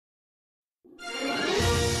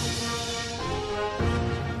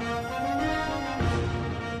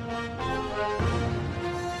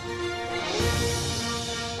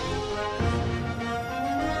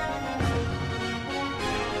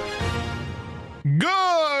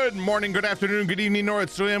Good morning, good afternoon, good evening, or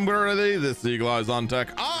it's 3 a.m. Where are they? This is Eagle Eyes on Tech.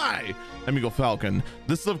 I am Eagle Falcon.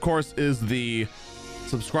 This, of course, is the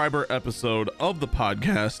subscriber episode of the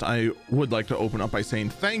podcast. I would like to open up by saying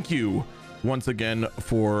thank you once again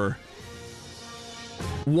for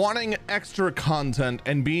wanting extra content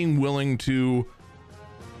and being willing to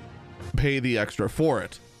pay the extra for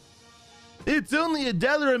it. It's only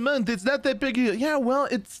 $1 a month. It's not that big. Yeah, well,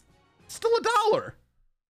 it's still $1.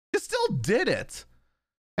 You still did it.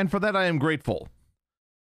 And for that, I am grateful.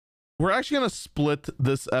 We're actually going to split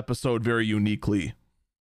this episode very uniquely,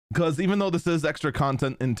 because even though this is extra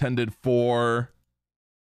content intended for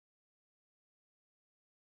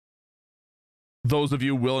those of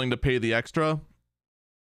you willing to pay the extra,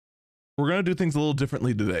 we're going to do things a little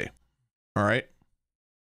differently today. All right.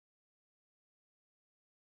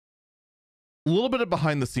 A little bit of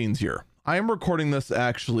behind the scenes here. I am recording this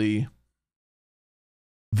actually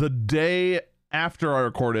the day after I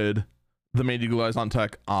recorded the Made Eagle Eyes on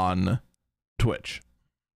Tech on Twitch.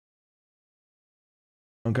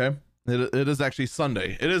 Okay. It is actually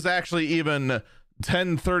Sunday. It is actually even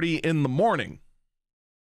 10:30 in the morning.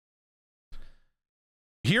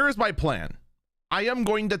 Here is my plan. I am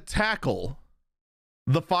going to tackle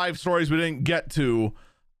the 5 stories we didn't get to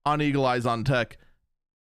on Eagle Eyes on Tech.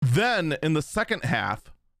 Then in the second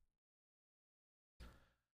half,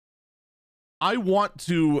 I want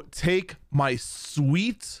to take my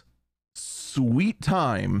sweet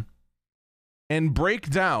time and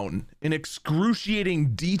break down in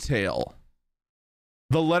excruciating detail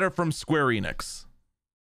the letter from Square Enix.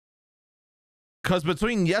 Because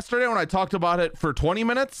between yesterday when I talked about it for 20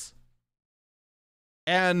 minutes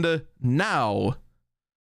and now,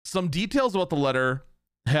 some details about the letter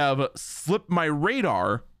have slipped my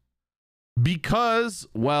radar because,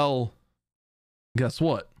 well, guess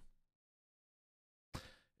what?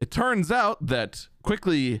 It turns out that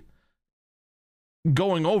quickly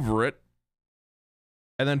going over it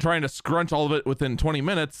and then trying to scrunch all of it within 20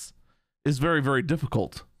 minutes is very, very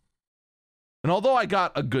difficult. And although I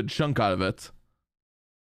got a good chunk out of it,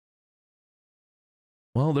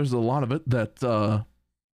 well, there's a lot of it that got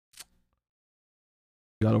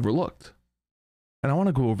overlooked. And I want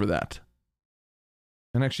to go over that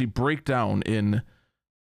and actually break down in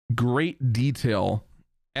great detail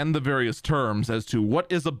and the various terms as to what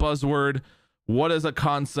is a buzzword, what is a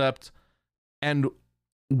concept, and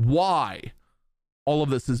why all of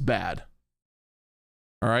this is bad.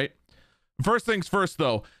 All right. First things first,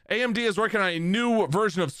 though, AMD is working on a new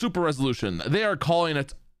version of Super Resolution. They are calling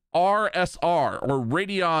it RSR, or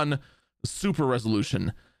Radeon Super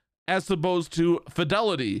Resolution, as opposed to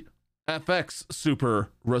Fidelity FX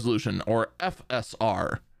Super Resolution, or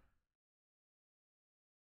FSR.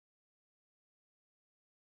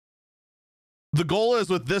 The goal is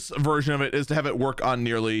with this version of it is to have it work on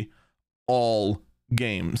nearly all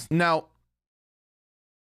games. Now,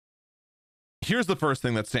 here's the first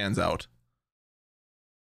thing that stands out.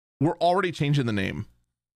 We're already changing the name.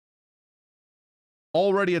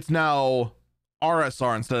 Already it's now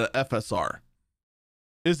RSR instead of FSR.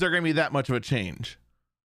 Is there going to be that much of a change?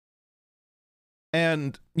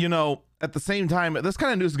 And, you know, at the same time, this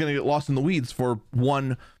kind of news is going to get lost in the weeds for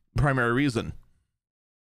one primary reason.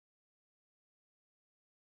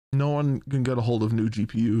 No one can get a hold of new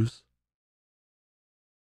GPUs.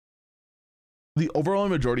 The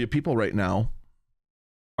overwhelming majority of people right now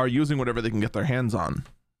are using whatever they can get their hands on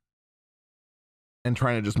and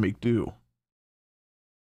trying to just make do.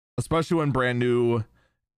 Especially when brand new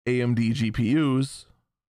AMD GPUs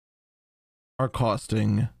are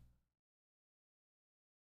costing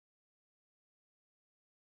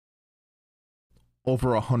over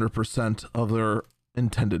 100% of their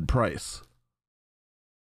intended price.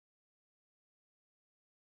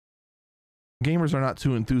 Gamers are not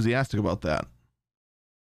too enthusiastic about that.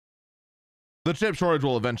 The chip shortage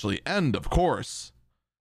will eventually end, of course.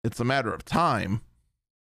 It's a matter of time.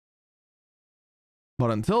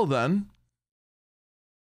 But until then,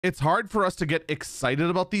 it's hard for us to get excited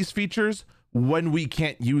about these features when we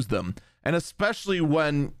can't use them. And especially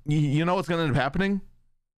when, you know what's going to end up happening?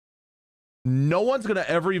 No one's going to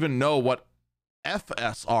ever even know what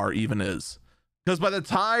FSR even is. Because by the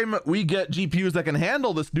time we get GPUs that can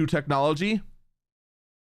handle this new technology,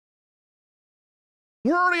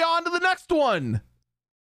 we're already on to the next one.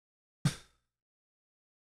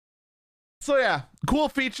 So yeah, cool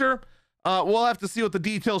feature. We'll have to see what the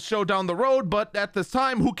details show down the road, but at this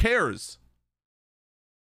time, who cares?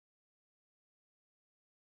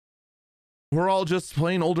 We're all just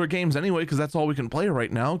playing older games anyway, because that's all we can play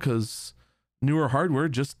right now, because newer hardware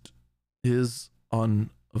just is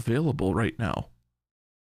unavailable right now.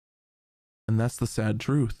 And that's the sad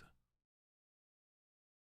truth.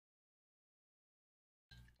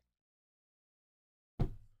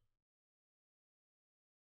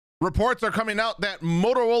 Reports are coming out that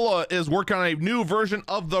Motorola is working on a new version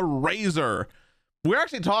of the Razr. We're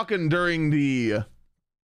actually talking during the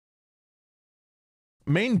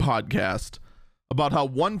main podcast about how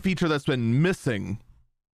one feature that's been missing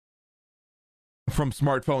from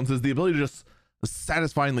smartphones is the ability to just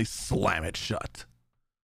satisfyingly slam it shut.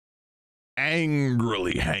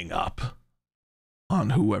 Angrily hang up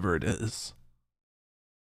on whoever it is.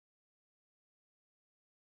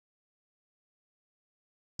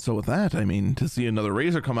 So with that, I mean, to see another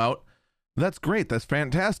Razr come out, that's great. That's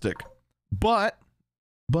fantastic. But,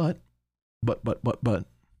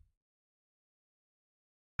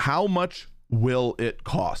 how much will it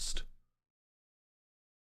cost?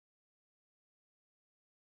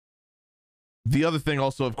 The other thing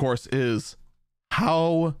also, of course, is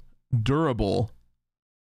how durable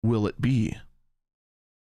will it be?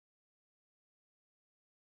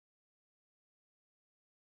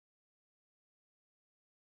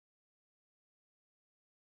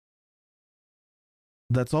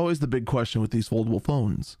 That's always the big question with these foldable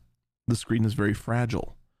phones. The screen is very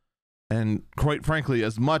fragile. And quite frankly,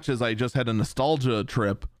 as much as I just had a nostalgia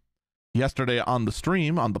trip yesterday on the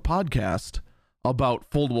stream, on the podcast, about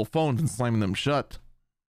foldable phones and slamming them shut,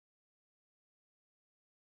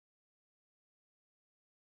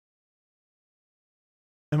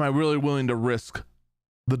 am I really willing to risk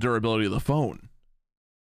the durability of the phone?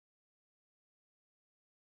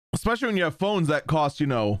 Especially when you have phones that cost, you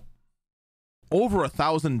know, over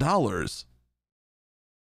 $1,000.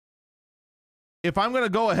 If I'm going to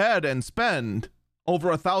go ahead and spend over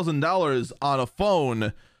 $1,000 on a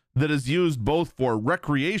phone that is used both for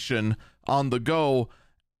recreation on the go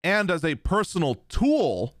and as a personal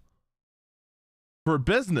tool for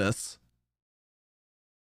business,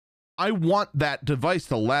 I want that device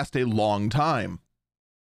to last a long time.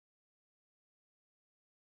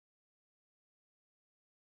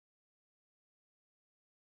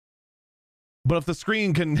 But if the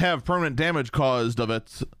screen can have permanent damage caused of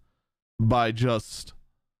it by just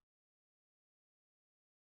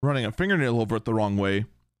running a fingernail over it the wrong way,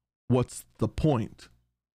 what's the point?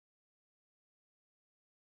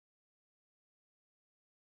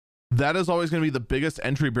 That is always going to be the biggest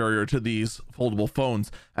entry barrier to these foldable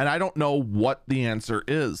phones. And I don't know what the answer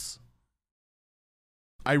is.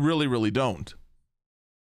 I really, really don't.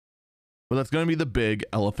 But that's going to be the big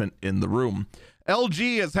elephant in the room.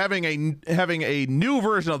 LG is having a new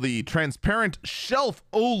version of the transparent shelf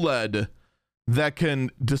OLED that can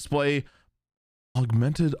display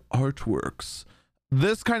augmented artworks.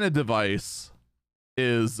 This kind of device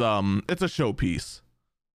is it's a showpiece.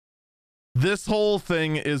 This whole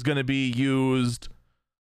thing is going to be used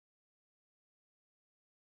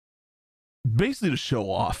basically to show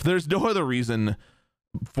off. There's no other reason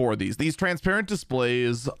for these transparent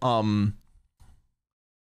displays.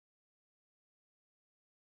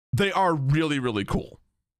 They are really, really cool.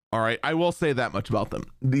 All right, I will say that much about them.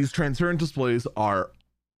 These transparent displays are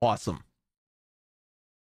awesome.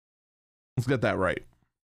 Let's get that right.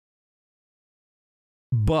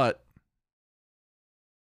 But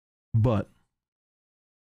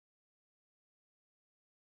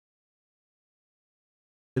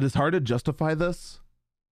it is hard to justify this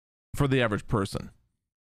for the average person.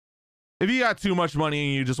 If you got too much money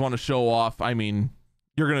and you just want to show off, I mean,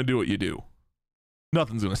 you're going to do what you do.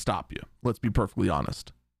 Nothing's going to stop you. Let's be perfectly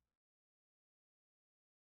honest.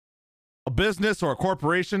 A business or a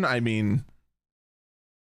corporation, I mean,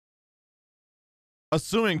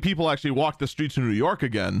 assuming people actually walk the streets of New York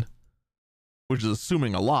again, which is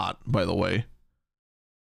assuming a lot, by the way,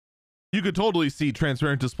 you could totally see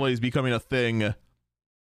transparent displays becoming a thing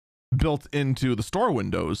built into the store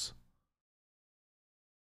windows.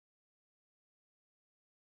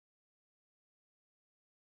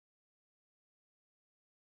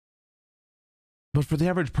 But for the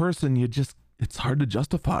average person, it's hard to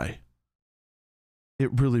justify.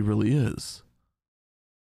 It really, really is.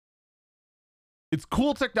 It's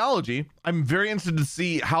cool technology. I'm very interested to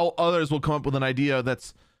see how others will come up with an idea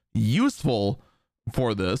that's useful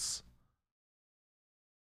for this.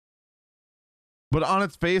 But on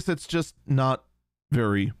its face, it's just not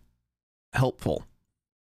very helpful.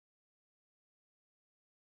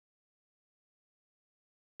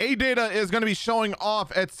 ADATA is going to be showing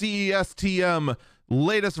off at CES-TM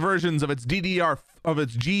latest versions of its DDR5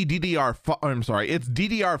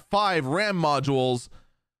 RAM modules,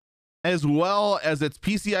 as well as its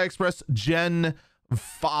PCI Express Gen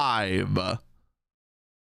 5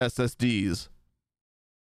 SSDs.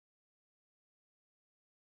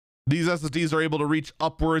 These SSDs are able to reach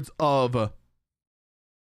upwards of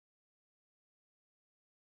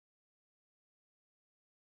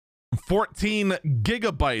 14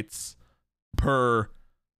 gigabytes per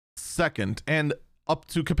second and up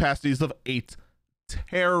to capacities of 8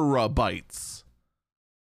 terabytes.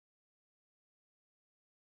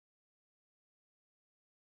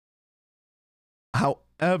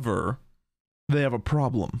 However, they have a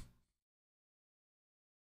problem.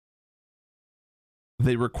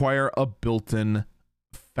 They require a built-in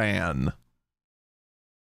fan.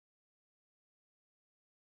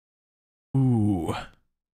 Ooh.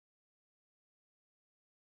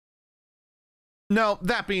 Now,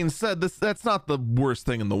 that being said, that's not the worst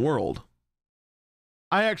thing in the world.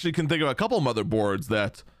 I actually can think of a couple motherboards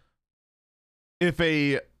that if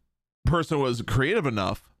a person was creative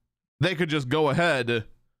enough, they could just go ahead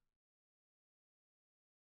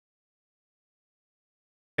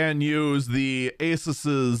and use the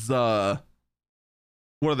Asus's, what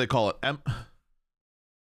do they call it?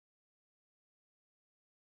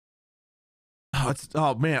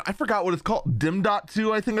 Oh man, I forgot what it's called.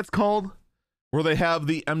 M.2, I think it's called, where they have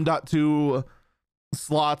the M.2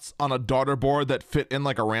 slots on a daughter board that fit in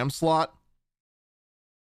like a RAM slot.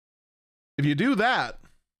 If you do that,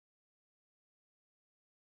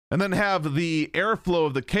 and then have the airflow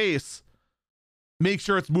of the case, make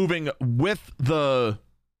sure it's moving with the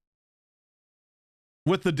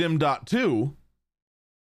DIMM.2,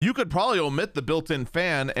 you could probably omit the built-in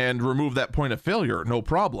fan and remove that point of failure, no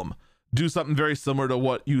problem. Do something very similar to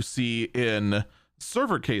what you see in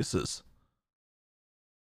server cases.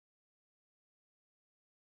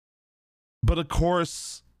 But of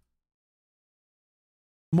course,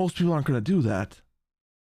 most people aren't going to do that.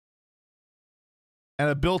 And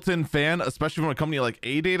a built-in fan, especially from a company like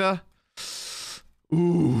ADATA,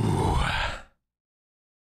 ooh,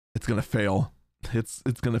 it's going to fail. It's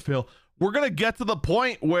going to fail. We're going to get to the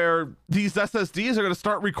point where these SSDs are going to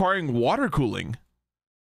start requiring water cooling.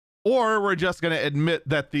 Or we're just going to admit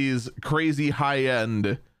that these crazy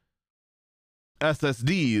high-end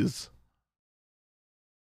SSDs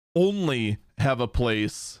only have a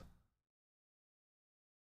place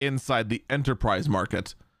inside the enterprise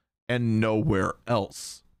market and nowhere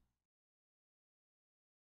else.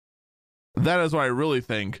 That is what I really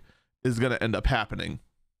think is going to end up happening.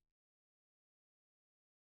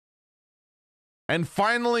 And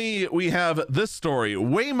finally, we have this story.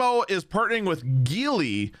 Waymo is partnering with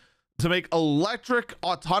Geely to make electric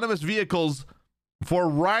autonomous vehicles for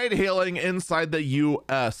ride hailing inside the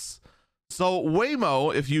US. So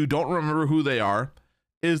Waymo, if you don't remember who they are,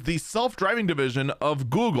 is the self-driving division of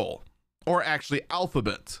Google, or actually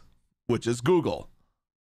Alphabet, which is Google.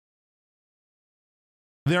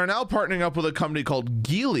 They are now partnering up with a company called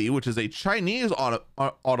Geely, which is a Chinese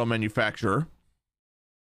auto manufacturer.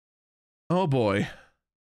 Oh boy.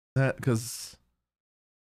 Because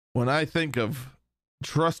when I think of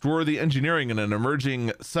trustworthy engineering in an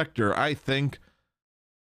emerging sector, I think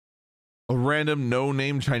a random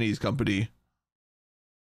no-name Chinese company.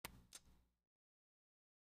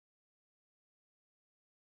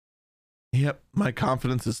 Yep, my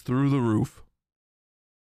confidence is through the roof.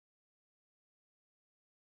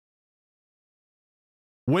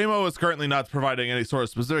 Waymo is currently not providing any sort of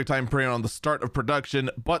specific time frame on the start of production,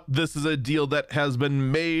 but this is a deal that has been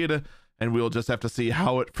made, and we'll just have to see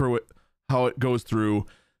how it goes through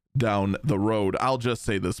down the road. I'll just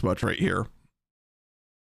say this much right here.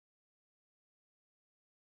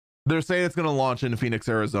 They're saying it's going to launch in Phoenix,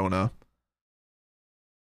 Arizona.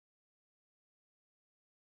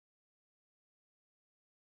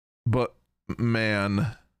 But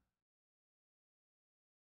man,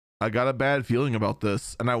 I got a bad feeling about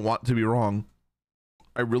this, and I want to be wrong.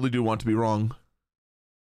 I really do want to be wrong.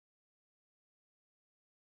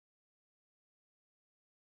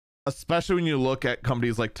 Especially when you look at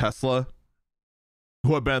companies like Tesla,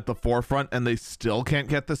 who have been at the forefront and they still can't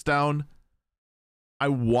get this down. I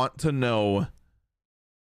want to know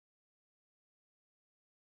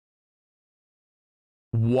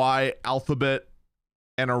why Alphabet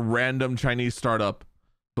and a random Chinese startup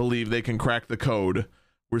believe they can crack the code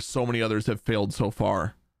where so many others have failed so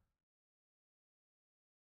far.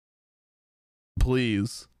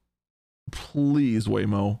 Please, please,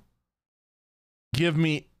 Waymo, give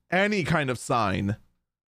me any kind of sign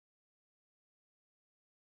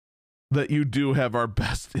that you do have our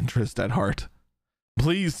best interest at heart.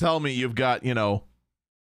 Please tell me you've got, you know,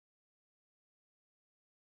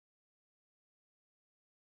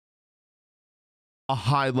 a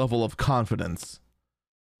high level of confidence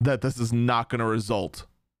that this is not going to result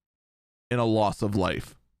in a loss of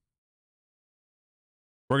life.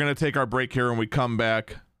 We're going to take our break here. When we come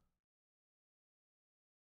back,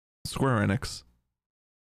 Square Enix.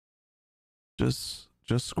 Just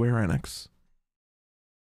Square Enix.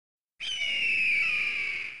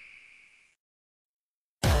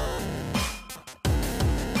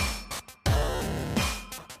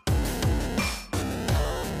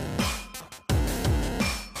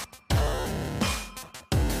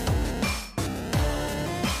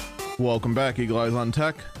 Welcome back, Eagle Eyes on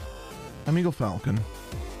Tech. I'm Eagle Falcon.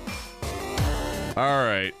 All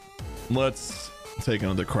right, let's take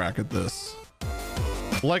another crack at this.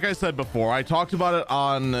 Like I said before, I talked about it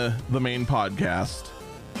on the main podcast,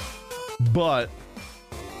 but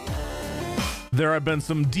there have been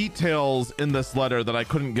some details in this letter that I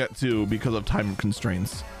couldn't get to because of time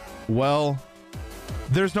constraints. Well,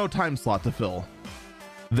 there's no time slot to fill.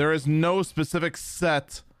 There is no specific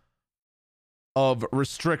set of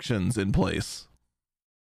restrictions in place.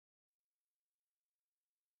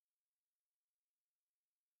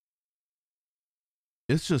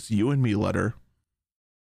 It's just you and me letter.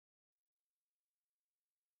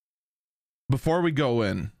 Before we go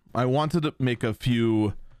in, I wanted to make a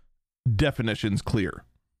few definitions clear.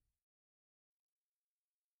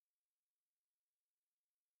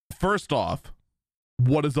 First off,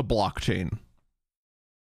 what is a blockchain?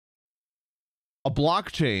 A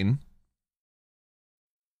blockchain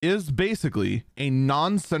is basically a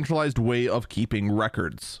non-centralized way of keeping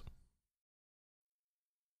records.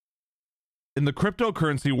 In the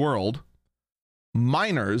cryptocurrency world,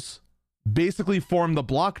 miners basically form the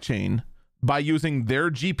blockchain by using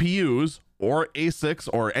their GPUs or ASICs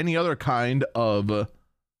or any other kind of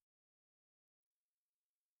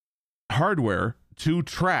hardware to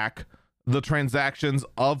track the transactions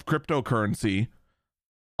of cryptocurrency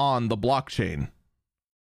on the blockchain.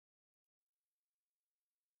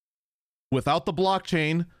 Without the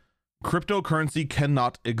blockchain, cryptocurrency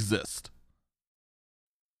cannot exist.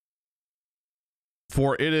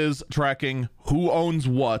 For it is tracking who owns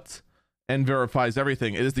what and verifies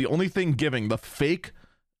everything. It is the only thing giving the fake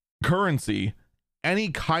currency any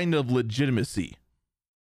kind of legitimacy.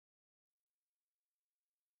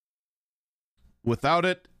 Without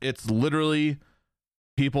it, it's literally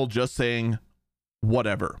people just saying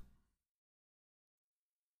whatever.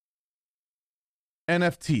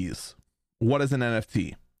 NFTs. What is an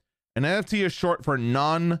NFT? An NFT is short for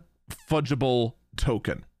non-fungible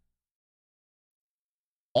token.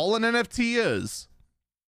 All an NFT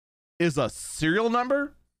is a serial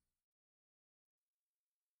number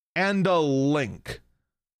and a link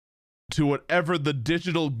to whatever the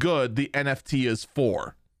digital good the NFT is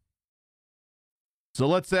for. So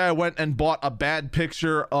let's say I went and bought a bad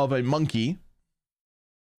picture of a monkey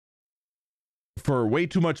for way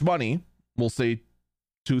too much money. We'll say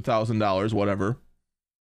 $2,000, whatever.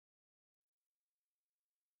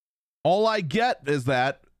 All I get is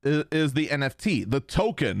the NFT, the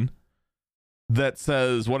token that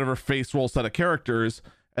says whatever face roll set of characters,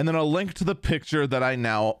 and then a link to the picture that I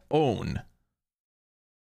now own.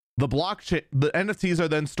 The blockchain, the NFTs are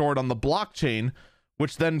then stored on the blockchain,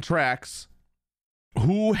 which then tracks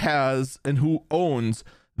who has and who owns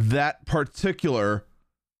that particular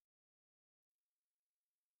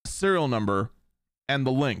serial number and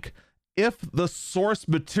the link. If the source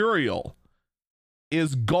material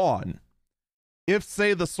is gone, if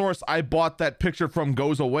say the source I bought that picture from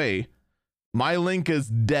goes away, my link is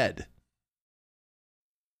dead.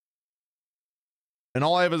 And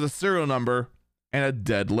all I have is a serial number and a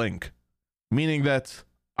dead link, meaning that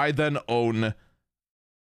I then own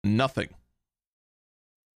nothing.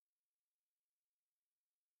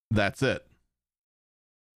 That's it.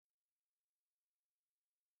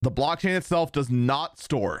 The blockchain itself does not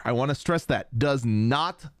store, I want to stress that, does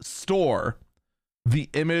not store the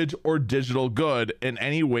image or digital good in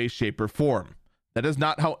any way, shape, or form. That is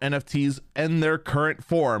not how NFTs in their current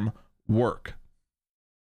form work.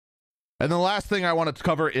 And the last thing I wanted to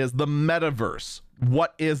cover is the metaverse.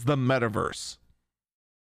 What is the metaverse?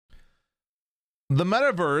 The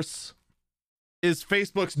metaverse is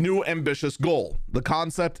Facebook's new ambitious goal. The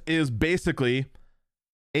concept is basically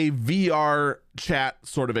a VR chat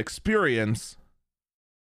sort of experience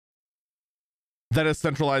that is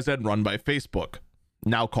centralized and run by Facebook,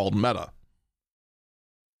 now called Meta.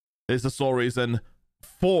 It is the sole reason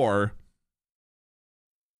for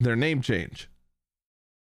their name change.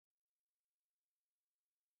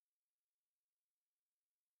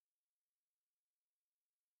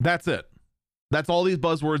 That's it. That's all these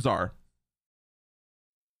buzzwords are.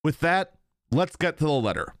 With that, let's get to the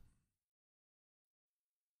letter.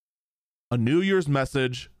 A New Year's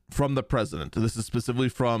message from the president. This is specifically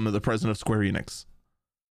from the president of Square Enix.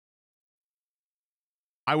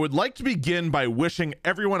 I would like to begin by wishing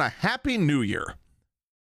everyone a happy new year.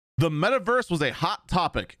 The metaverse was a hot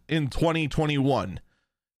topic in 2021,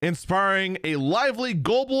 inspiring a lively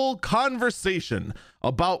global conversation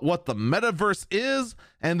about what the metaverse is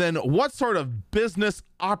and then what sort of business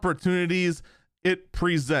opportunities it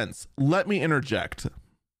presents. Let me interject.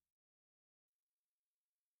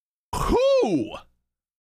 Who?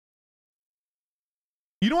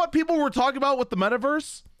 You know what people were talking about with the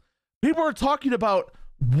metaverse? People were talking about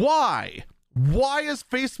why. Why is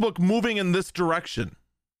Facebook moving in this direction?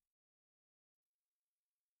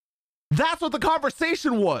 That's what the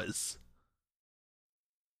conversation was.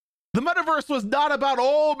 The metaverse was not about,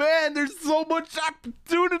 oh man, there's so much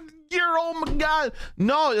opportunity here, oh my God.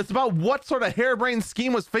 No, it's about what sort of harebrained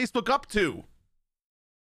scheme was Facebook up to.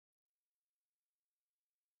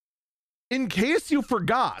 In case you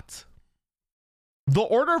forgot, the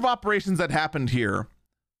order of operations that happened here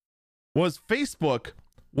was Facebook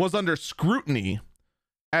was under scrutiny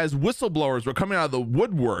as whistleblowers were coming out of the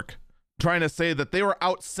woodwork trying to say that they were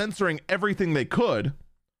out censoring everything they could,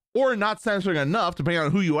 or not censoring enough, depending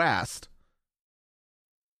on who you asked.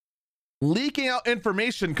 Leaking out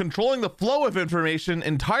information, controlling the flow of information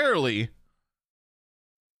entirely,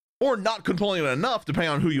 or not controlling it enough,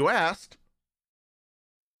 depending on who you asked.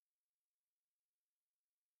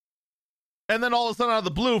 And then all of a sudden, out of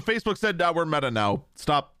the blue, Facebook said, we're Meta now.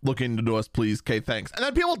 Stop looking into us, please. Okay, thanks. And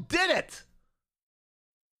then people did it.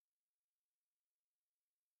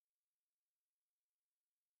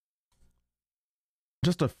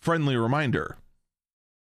 Just a friendly reminder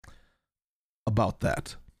about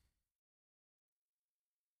that.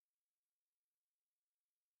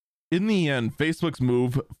 In the end, Facebook's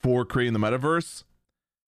move for creating the metaverse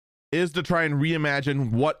is to try and reimagine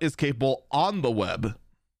what is capable on the web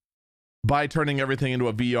by turning everything into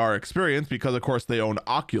a VR experience, because of course they own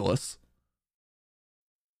Oculus,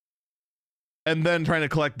 and then trying to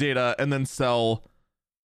collect data and then sell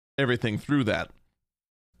everything through that.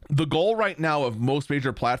 The goal right now of most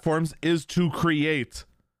major platforms is to create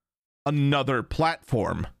another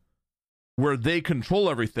platform where they control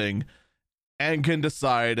everything and can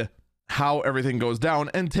decide how everything goes down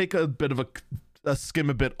and take a bit of a skim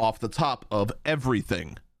a bit off the top of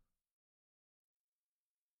everything.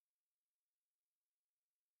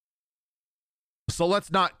 So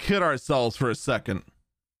let's not kid ourselves for a second.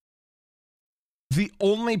 The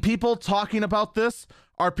only people talking about this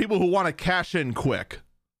are people who want to cash in quick.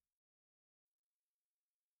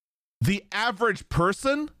 The average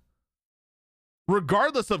person,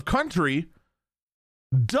 regardless of country,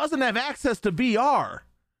 doesn't have access to VR.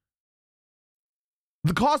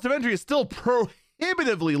 The cost of entry is still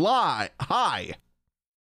prohibitively high.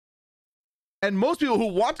 And most people who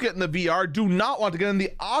want to get in the VR do not want to get in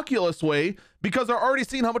the Oculus way, because they're already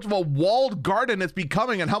seeing how much of a walled garden it's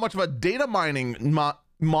becoming and how much of a data mining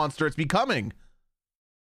monster it's becoming.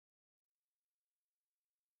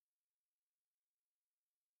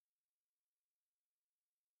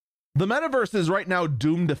 The metaverse is right now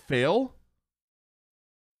doomed to fail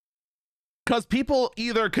because people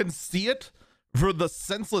either can see it for the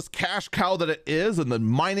senseless cash cow that it is and the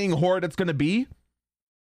mining horde it's going to be,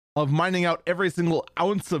 of mining out every single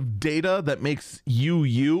ounce of data that makes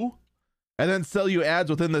you, and then sell you ads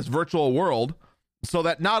within this virtual world, so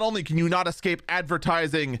that not only can you not escape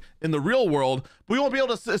advertising in the real world, but you won't be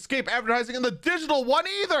able to escape advertising in the digital one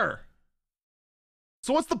either.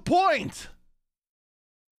 So what's the point?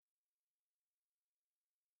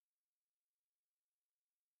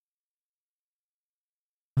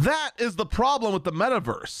 That is the problem with the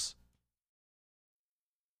metaverse.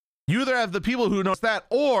 You either have the people who know that,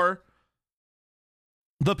 or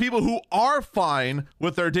the people who are fine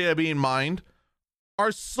with their data being mined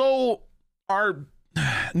are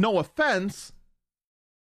no offense,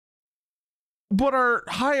 but are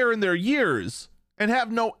higher in their years and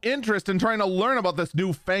have no interest in trying to learn about this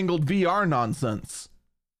newfangled VR nonsense.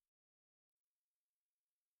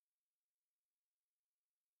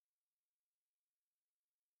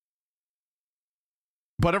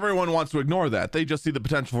 But everyone wants to ignore that. They just see the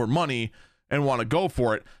potential for money and want to go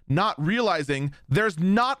for it, not realizing there's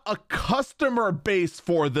not a customer base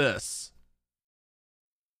for this.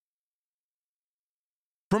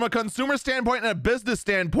 From a consumer standpoint and a business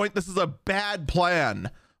standpoint, this is a bad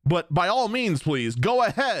plan. But by all means, please, go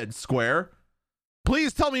ahead, Square.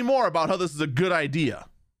 Please tell me more about how this is a good idea.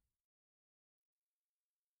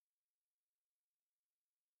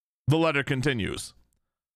 The letter continues.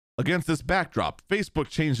 Against this backdrop, Facebook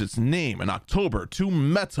changed its name in October to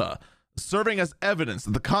Meta, serving as evidence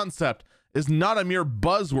that the concept is not a mere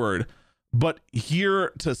buzzword, but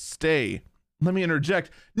here to stay. Let me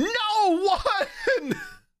interject. No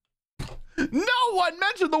one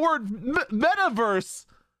mentioned the word metaverse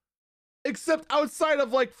Except outside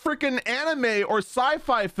of like freaking anime or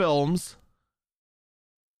sci-fi films.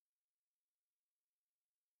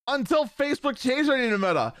 Until Facebook changed their name to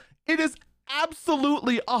Meta. It is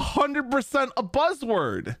absolutely 100% a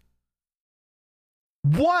buzzword.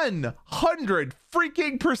 100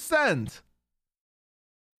 freaking percent.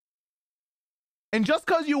 And just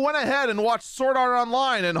because you went ahead and watched Sword Art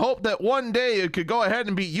Online and hoped that one day it could go ahead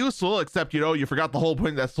and be useful, except, you know, you forgot the whole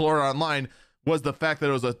point that Sword Art Online was the fact that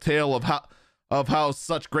it was a tale of how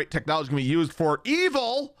such great technology can be used for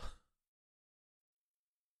evil.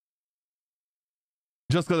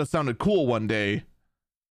 Just because it sounded cool one day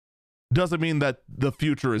doesn't mean that the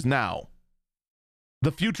future is now.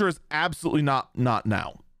 The future is absolutely not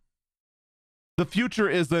now. The future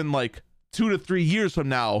is in like 2 to 3 years from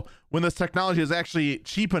now, when this technology is actually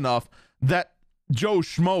cheap enough that Joe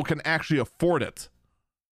Schmo can actually afford it.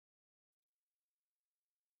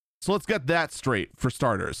 So let's get that straight for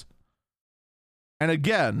starters. And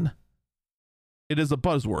again, it is a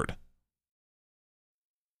buzzword.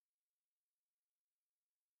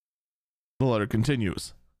 The letter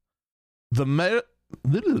continues. The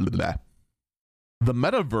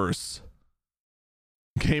metaverse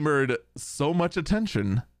gamered so much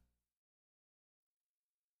attention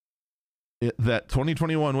that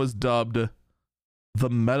 2021 was dubbed the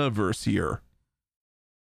metaverse year.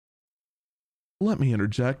 Let me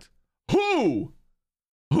interject. Who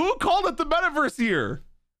called it the metaverse year?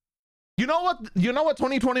 You know what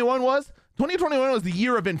 2021 was? 2021 was the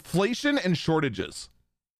year of inflation and shortages.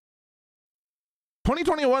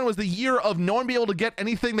 2021 was the year of no one being able to get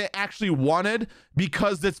anything they actually wanted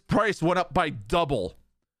because its price went up by double.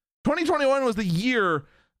 2021 was the year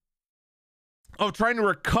of trying to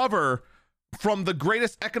recover from the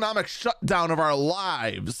greatest economic shutdown of our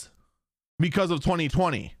lives because of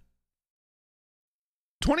 2020.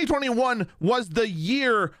 2021 was the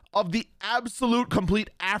year of the absolute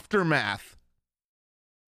complete aftermath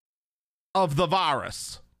of the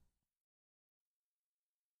virus.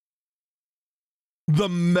 The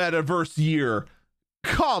metaverse year.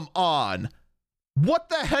 Come on. What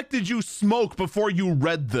the heck did you smoke before you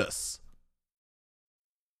read this?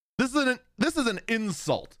 This is an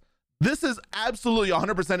insult. This is absolutely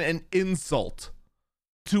 100% an insult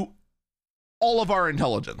to all of our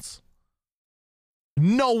intelligence.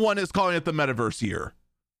 No one is calling it the metaverse year.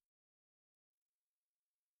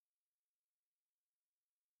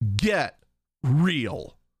 Get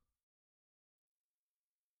real.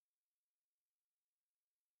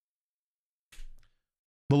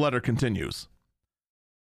 The letter continues.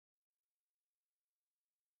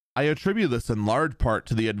 I attribute this in large part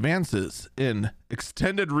to the advances in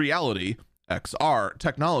extended reality, XR,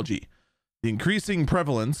 technology, the increasing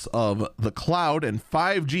prevalence of the cloud and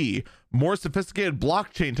 5G, more sophisticated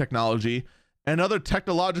blockchain technology, and other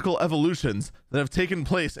technological evolutions that have taken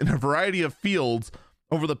place in a variety of fields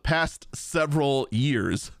over the past several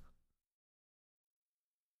years.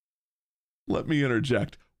 Let me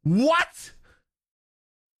interject. What?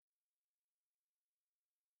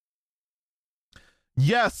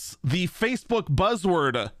 Yes, the Facebook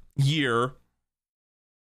buzzword year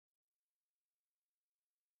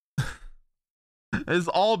is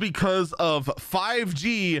all because of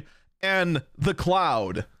 5G and the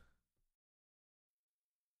cloud.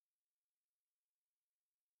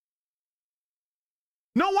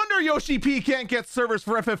 No wonder Yoshi P can't get servers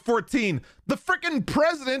for FF14. The freaking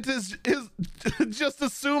president is just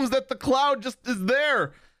assumes that the cloud just is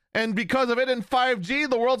there. And because of it in 5G,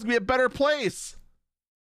 the world's gonna be a better place.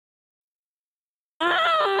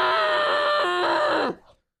 I'm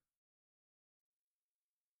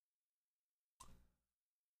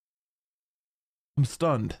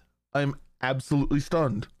stunned. I'm absolutely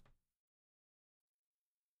stunned.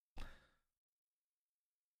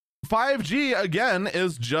 5G, again,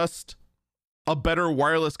 is just a better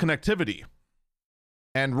wireless connectivity.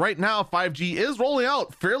 And right now, 5G is rolling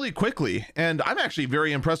out fairly quickly. And I'm actually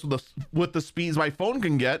very impressed with the speeds my phone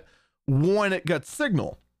can get when it gets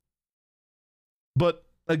signal. But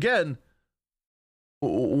again,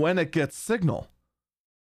 when it gets signal.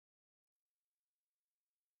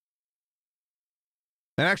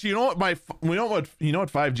 And actually, you know what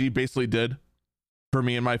 5G basically did for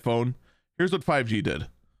me and my phone? Here's what 5G did.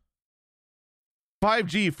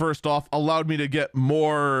 5G, first off, allowed me to get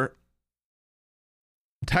more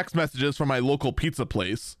text messages from my local pizza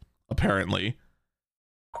place, apparently.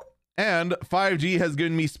 And 5G has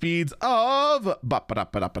given me speeds of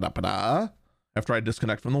after I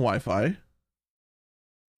disconnect from the Wi-Fi.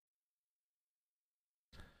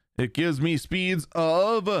 It gives me speeds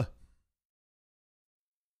of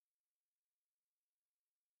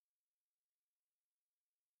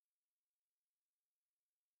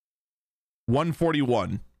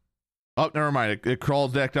 141. Oh, never mind. It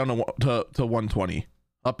crawls back down to 120.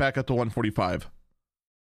 Up back up to 145.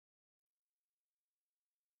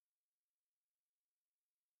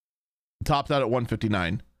 Topped out at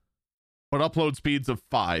 159. But upload speeds of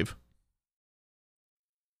 5.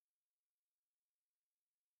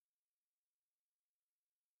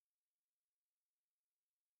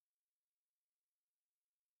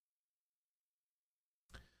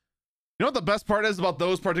 You know what the best part is about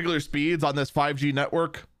those particular speeds on this 5G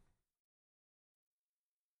network?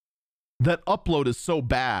 That upload is so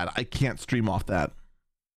bad, I can't stream off that.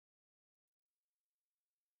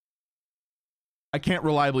 I can't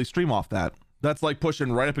reliably stream off that. That's like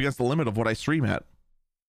pushing right up against the limit of what I stream at.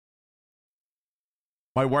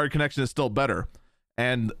 My wired connection is still better.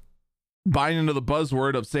 And buying into the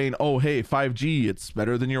buzzword of saying, oh, hey, 5G, it's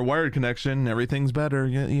better than your wired connection. Everything's better.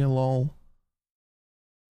 Yeah, lol.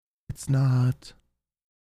 It's not.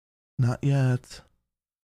 Not yet.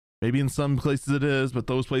 Maybe in some places it is, but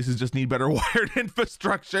those places just need better wired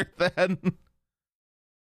infrastructure then.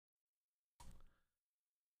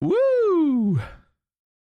 Woo!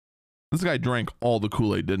 This guy drank all the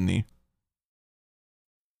Kool-Aid, didn't he?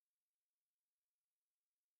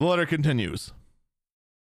 The letter continues.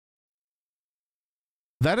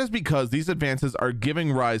 That is because these advances are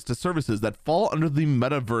giving rise to services that fall under the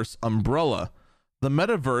metaverse umbrella. The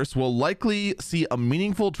metaverse will likely see a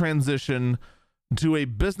meaningful transition to a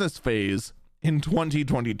business phase in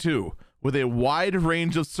 2022, with a wide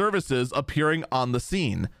range of services appearing on the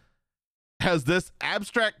scene. As this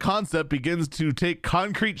abstract concept begins to take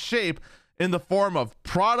concrete shape in the form of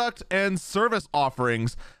product and service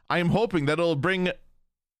offerings, I am hoping that it'll bring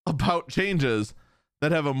about changes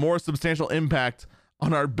that have a more substantial impact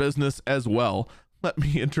on our business as well. Let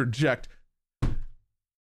me interject.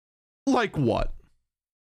 Like what?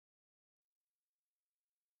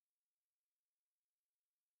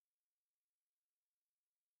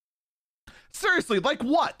 Seriously, like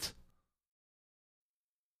what?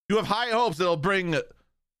 You have high hopes that it'll bring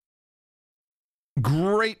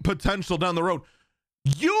great potential down the road.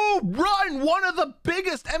 You run one of the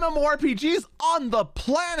biggest MMORPGs on the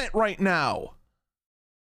planet right now.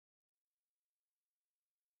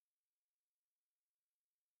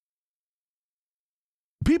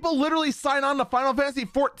 People literally sign on to Final Fantasy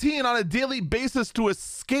XIV on a daily basis to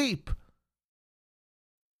escape.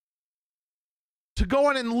 To go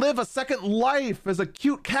on and live a second life as a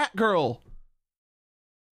cute cat girl.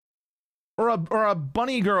 Or a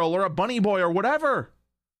bunny girl or a bunny boy or whatever.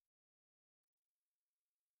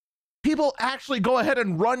 People actually go ahead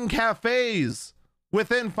and run cafes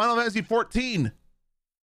within Final Fantasy XIV.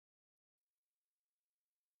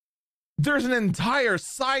 There's an entire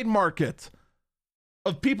side market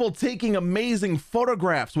of people taking amazing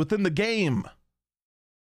photographs within the game.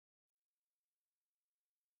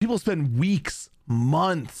 People spend weeks,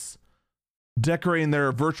 months decorating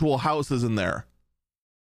their virtual houses in there.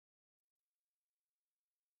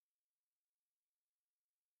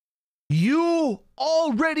 You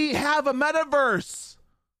already have a metaverse.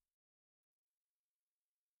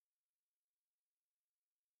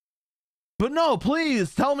 But no,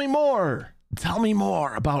 please tell me more. Tell me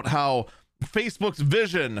more about how Facebook's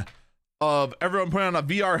vision of everyone putting on a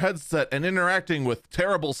VR headset and interacting with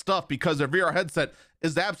terrible stuff because their VR headset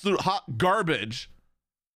is absolute hot garbage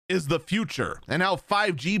is the future, and how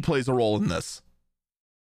 5G plays a role in this.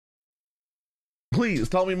 Please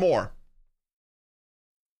tell me more.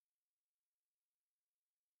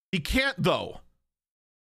 He can't, though.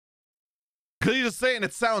 Because he's just saying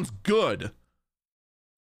it sounds good.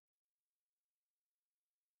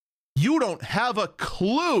 You don't have a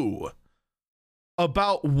clue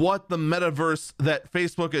about what the metaverse that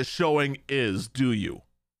Facebook is showing is, do you?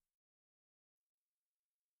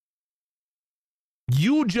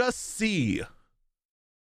 You just see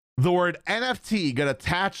the word NFT get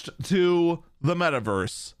attached to the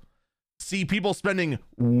metaverse. See people spending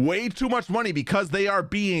way too much money because they are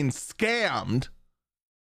being scammed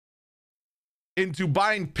into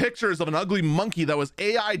buying pictures of an ugly monkey that was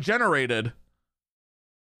AI generated.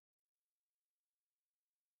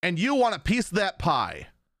 And you want a piece of that pie.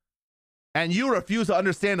 And you refuse to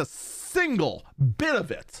understand a single bit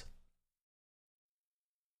of it.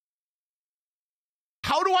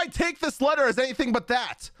 How do I take this letter as anything but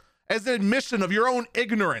that? As an admission of your own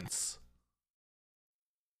ignorance?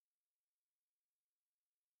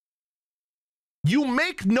 You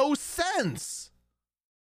make no sense.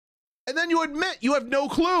 And then you admit you have no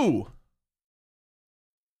clue.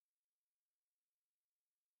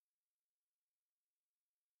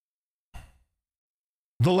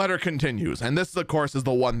 The letter continues, and this, of course, is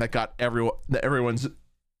the one that got everyone's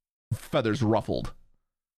feathers ruffled.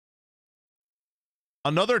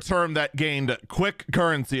 Another term that gained quick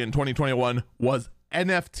currency in 2021 was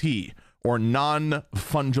NFT, or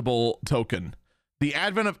non-fungible token. The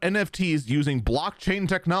advent of NFTs using blockchain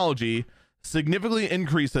technology significantly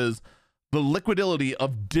increases the liquidity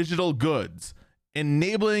of digital goods,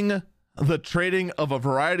 enabling the trading of a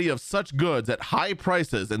variety of such goods at high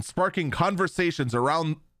prices and sparking conversations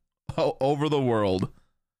around over the world.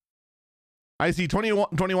 I see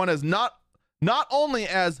 2021 as not only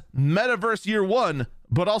as Metaverse Year 1,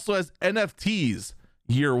 but also as NFTs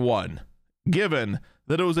Year 1, given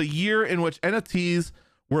that it was a year in which NFTs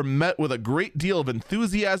were met with a great deal of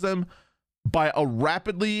enthusiasm by a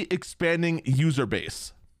rapidly expanding user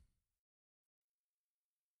base.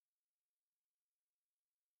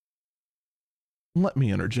 Let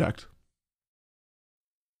me interject.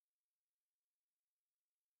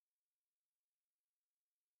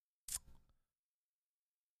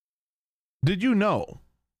 Did you know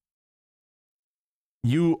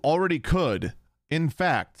you already could, in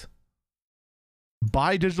fact,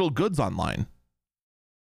 buy digital goods online?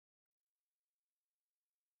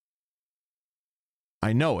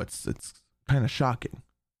 I know it's kind of shocking,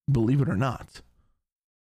 believe it or not.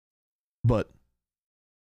 But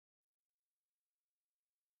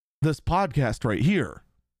this podcast right here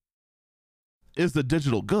is the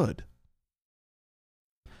digital good.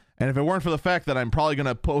 And if it weren't for the fact that I'm probably going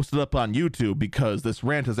to post it up on YouTube because this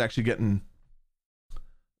rant is actually getting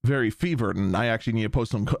very fevered and I actually need to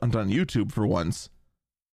post some content on YouTube for once,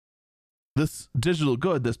 this digital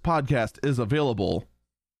good, this podcast, is available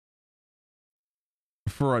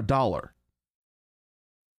for $1.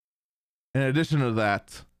 In addition to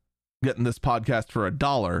that, getting this podcast for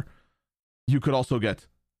 $1, you could also get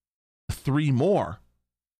 3 more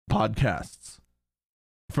podcasts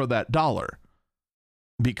for that $1,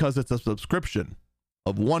 because it's a subscription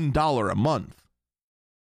of $1 a month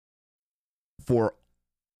for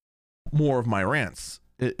more of my rants.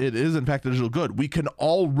 It is in fact a digital good. We can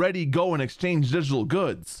already go and exchange digital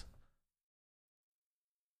goods.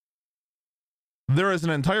 There is an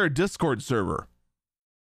entire Discord server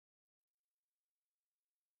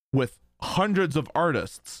with hundreds of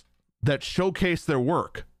artists that showcase their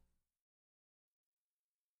work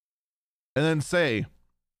and then say,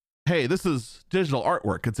 hey, this is digital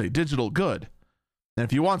artwork. It's a digital good. And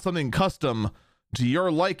if you want something custom to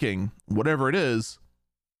your liking, whatever it is,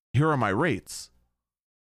 here are my rates.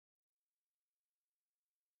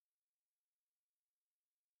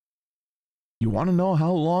 You want to know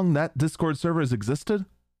how long that Discord server has existed?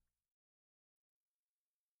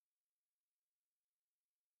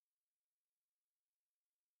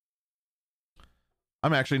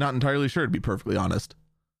 I'm actually not entirely sure, to be perfectly honest.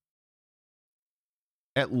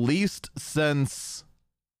 At least since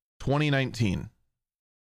 2019.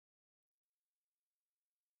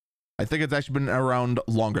 I think it's actually been around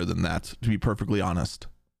longer than that, to be perfectly honest.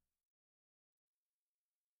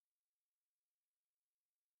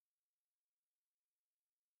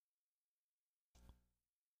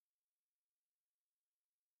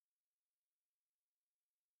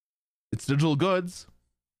 It's digital goods.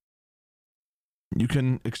 You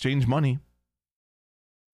can exchange money.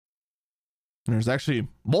 And there's actually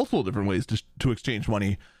multiple different ways to exchange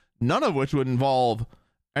money, none of which would involve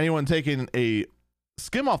anyone taking a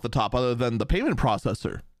skim off the top other than the payment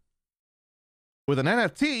processor. With an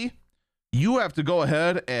NFT, you have to go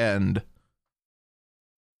ahead and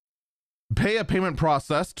pay a payment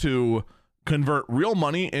process to convert real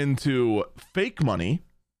money into fake money.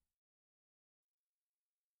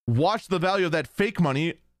 Watch the value of that fake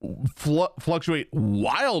money fluctuate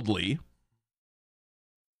wildly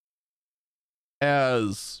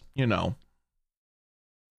as, you know,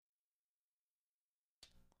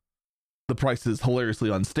 the price is hilariously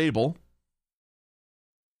unstable.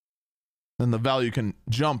 Then the value can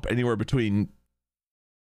jump anywhere between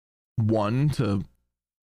 1 to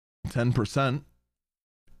 10%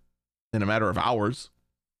 in a matter of hours,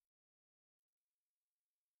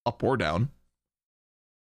 up or down.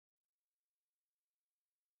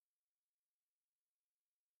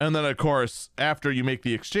 And then, of course, after you make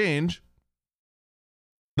the exchange,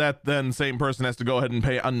 that then same person has to go ahead and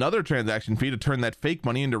pay another transaction fee to turn that fake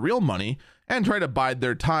money into real money and try to bide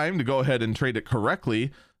their time to go ahead and trade it correctly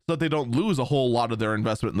so that they don't lose a whole lot of their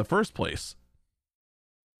investment in the first place.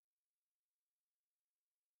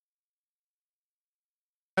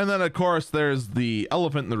 And then, of course, there's the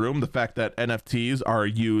elephant in the room, the fact that NFTs are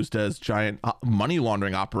used as giant money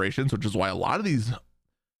laundering operations, which is why a lot of these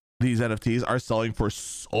NFTs are selling for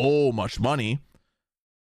so much money.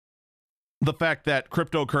 The fact that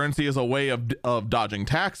cryptocurrency is a way of dodging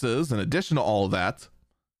taxes, in addition to all of that,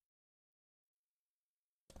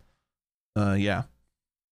 Yeah.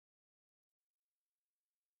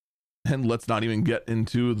 And let's not even get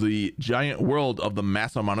into the giant world of the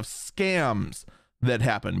massive amount of scams that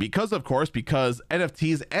happen. Because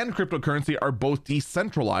NFTs and cryptocurrency are both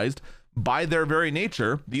decentralized by their very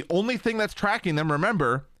nature. The only thing that's tracking them,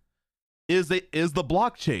 remember, is the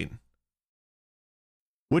blockchain,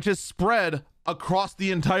 which is spread across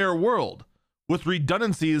the entire world with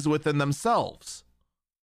redundancies within themselves.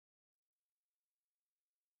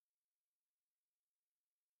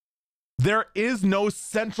 There is no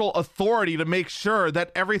central authority to make sure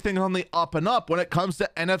that everything's on the up and up when it comes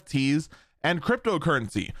to NFTs and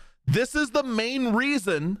cryptocurrency. This is the main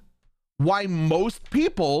reason why most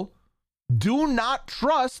people do not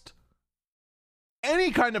trust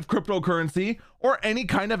any kind of cryptocurrency or any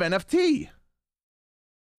kind of NFT.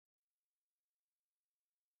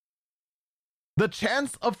 The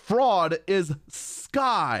chance of fraud is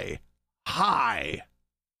sky high.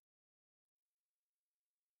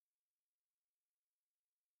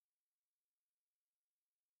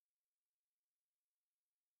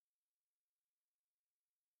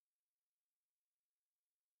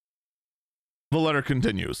 The letter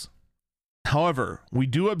continues. However, we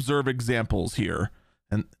do observe examples here,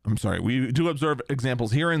 and we do observe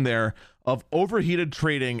examples here and there of overheated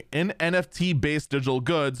trading in NFT-based digital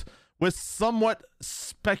goods with somewhat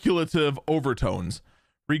speculative overtones,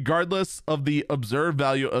 regardless of the observed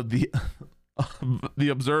value of the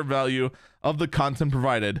content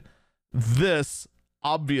provided. This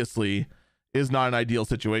obviously is not an ideal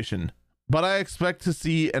situation, but I expect to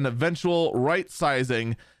see an eventual right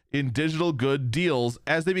sizing in digital good deals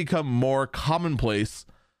as they become more commonplace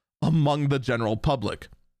among the general public,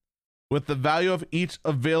 with the value of each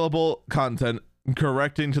available content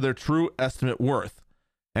correcting to their true estimate worth.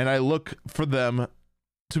 And I look for them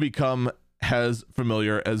to become as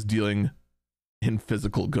familiar as dealing in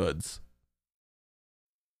physical goods.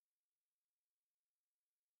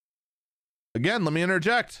 Again, let me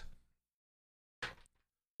interject.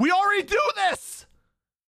 We already do this!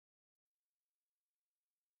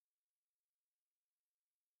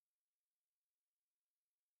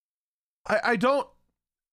 I just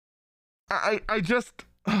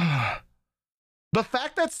the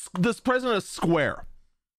fact that this president of Square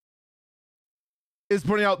is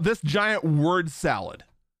putting out this giant word salad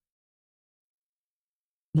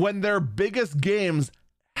when their biggest games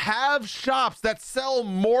have shops that sell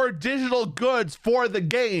more digital goods for the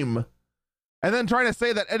game, and then trying to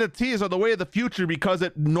say that NFTs are the way of the future because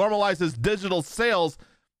it normalizes digital sales,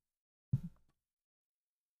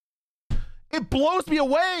 it blows me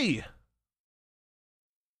away.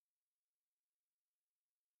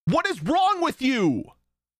 What is wrong with you?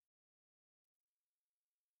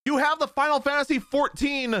 You have the Final Fantasy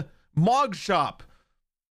XIV Mog Shop.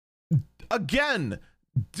 Again,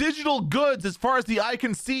 digital goods as far as the eye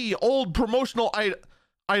can see, old promotional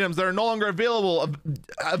items that are no longer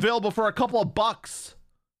available for a couple of bucks.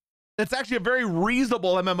 It's actually a very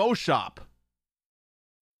reasonable MMO shop.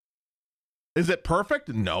 Is it perfect?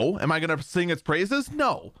 No. Am I going to sing its praises?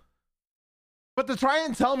 No. But to try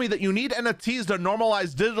and tell me that you need NFTs to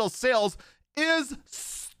normalize digital sales is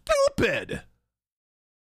stupid.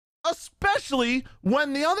 Especially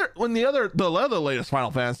when the latest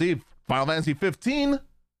Final Fantasy 15,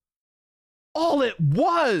 all it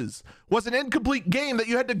was an incomplete game that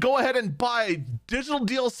you had to go ahead and buy digital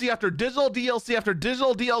DLC after digital DLC after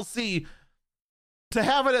digital DLC to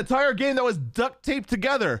have an entire game that was duct taped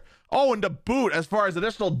together. Oh, and to boot, as far as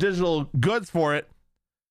additional digital goods for it,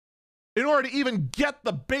 in order to even get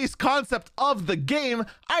the base concept of the game,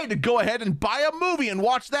 I had to go ahead and buy a movie and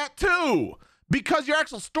watch that too. Because your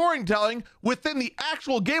actual storytelling within the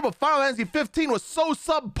actual game of Final Fantasy 15 was so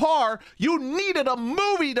subpar, you needed a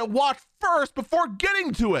movie to watch first before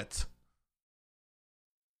getting to it.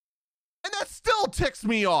 And that still ticks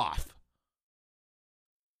me off.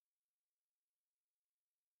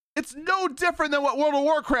 It's no different than what World of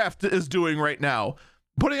Warcraft is doing right now.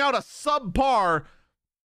 Putting out a subpar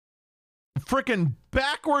freaking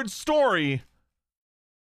backwards story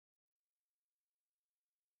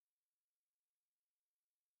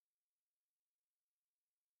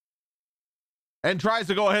and tries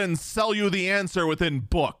to go ahead and sell you the answer within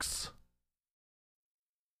books.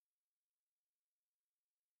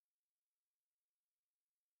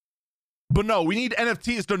 But no, we need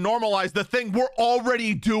NFTs to normalize the thing we're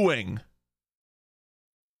already doing.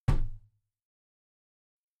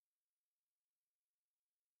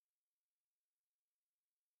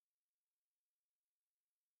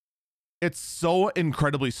 It's so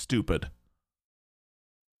incredibly stupid.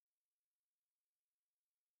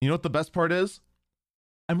 You know what the best part is?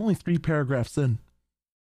 I'm only 3 paragraphs in.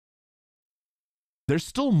 there's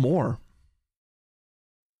still more.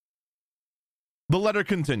 The letter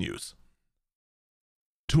continues.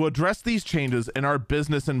 To address these changes in our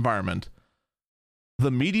business environment, the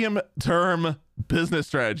medium-term business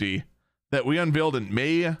strategy that we unveiled in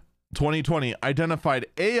May 2020 identified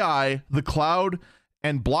AI, the cloud,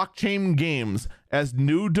 and blockchain games as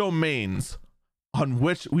new domains on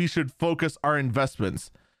which we should focus our investments,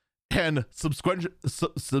 and subsequently,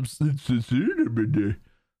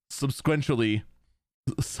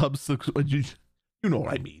 you know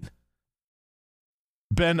what I mean,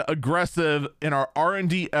 been aggressive in our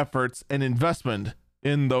R&D efforts and investment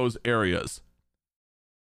in those areas.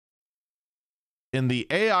 In the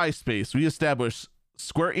AI space, we established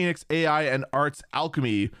Square Enix AI and Arts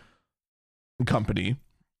Alchemy Company.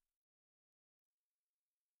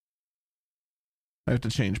 I have to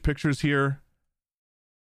change pictures here.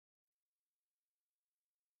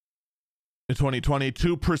 In 2020,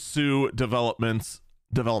 to pursue development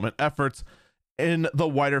efforts in the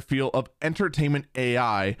wider field of entertainment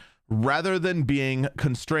AI rather than being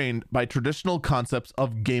constrained by traditional concepts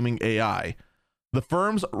of gaming AI. The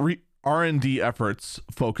firm's R&D efforts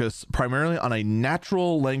focus primarily on a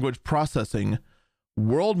natural language processing,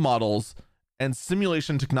 world models, and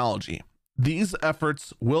simulation technology. These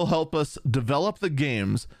efforts will help us develop the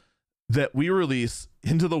games that we release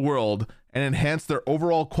into the world and enhance their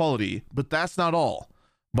overall quality, but that's not all.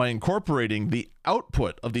 By incorporating the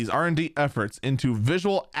output of these R&D efforts into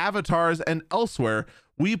visual avatars and elsewhere,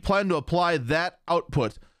 we plan to apply that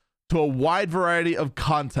output to a wide variety of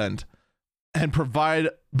content and provide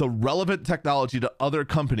the relevant technology to other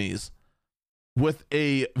companies with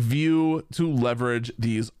a view to leverage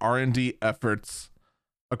these R&D efforts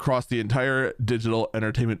across the entire digital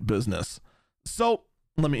entertainment business. So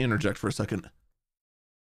let me interject for a second.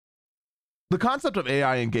 The concept of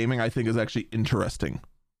AI in gaming, I think, is actually interesting.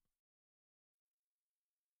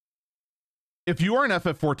 If you are an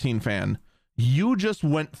FF14 fan, you just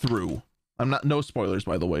went through, no spoilers,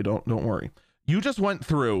 by the way, don't worry. You just went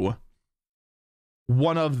through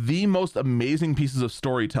one of the most amazing pieces of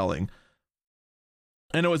storytelling,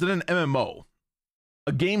 and it was in an MMO,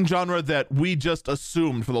 a game genre that we just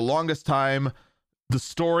assumed for the longest time the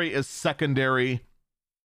story is secondary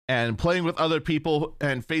and playing with other people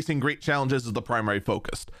and facing great challenges is the primary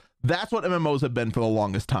focus. That's what MMOs have been for the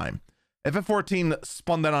longest time. FF14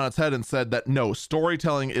 spun that on its head and said that no,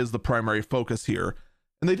 storytelling is the primary focus here.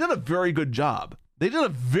 And they did a very good job. They did a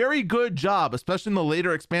very good job, especially in the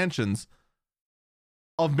later expansions,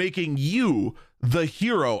 of making you, the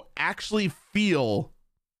hero, actually feel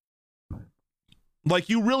like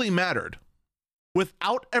you really mattered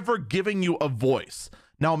without ever giving you a voice.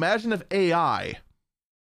 Now imagine if AI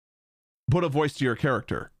put a voice to your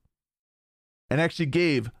character and actually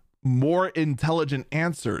gave more intelligent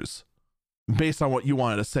answers based on what you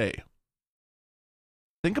wanted to say.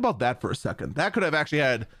 Think about that for a second. That could have actually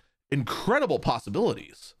had incredible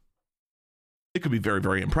possibilities. It could be very,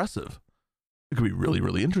 very impressive. It could be really,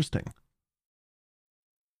 really interesting.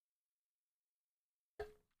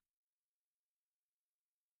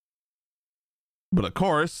 But of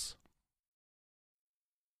course,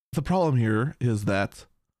 the problem here is that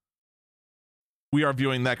we are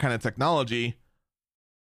viewing that kind of technology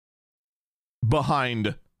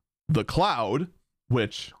behind the cloud,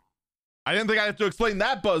 which I didn't think I had to explain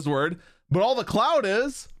that buzzword, but all the cloud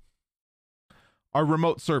is are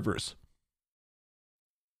remote servers.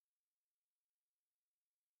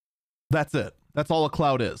 That's it. That's all a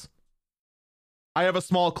cloud is. I have a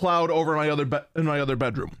small cloud over in my other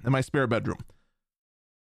bedroom, in my spare bedroom.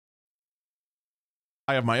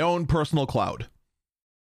 I have my own personal cloud.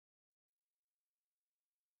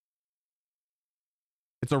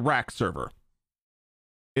 It's a rack server.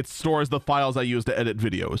 It stores the files I use to edit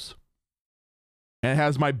videos. And it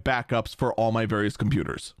has my backups for all my various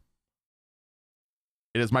computers.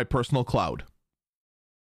 It is my personal cloud.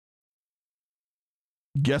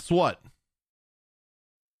 Guess what?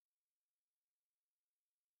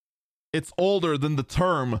 It's older than the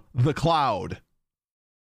term the cloud.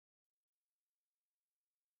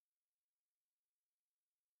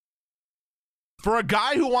 For a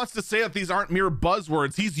guy who wants to say that these aren't mere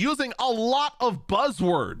buzzwords, he's using a lot of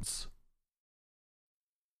buzzwords.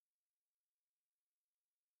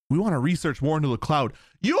 We want to research more into the cloud.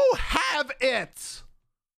 You have it.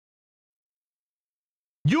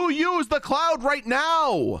 You use the cloud right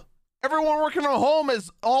now. Everyone working from home is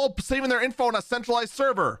all saving their info on a centralized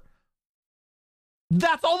server.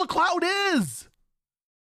 That's all the cloud is.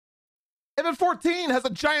 FF14 has a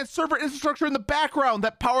giant server infrastructure in the background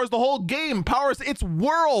that powers the whole game, powers its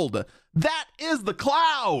world. That is the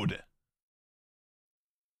cloud.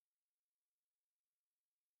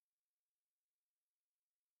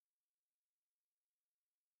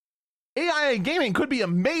 AI in gaming could be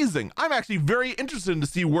amazing. I'm actually very interested to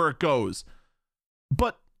see where it goes.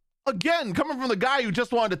 But again, coming from the guy who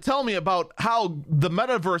just wanted to tell me about how the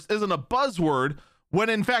metaverse isn't a buzzword, when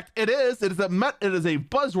in fact it is. It is a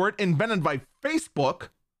buzzword invented by Facebook.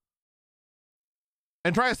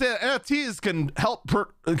 And trying to say that NFTs can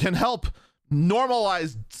help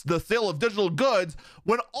normalize the sale of digital goods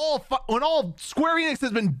when all Square Enix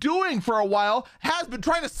has been doing for a while has been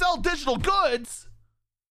trying to sell digital goods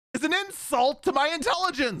is an insult to my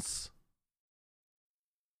intelligence.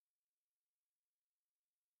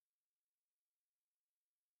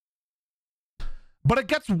 But it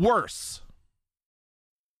gets worse.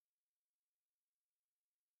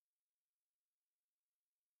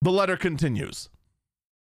 The letter continues.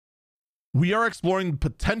 We are exploring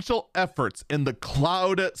potential efforts in the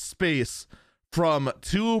cloud space from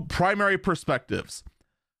two primary perspectives.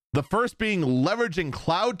 The first being leveraging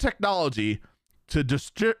cloud technology to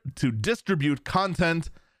distribute content,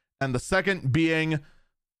 and the second being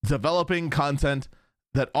developing content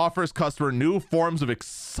that offers customer new forms of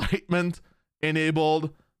excitement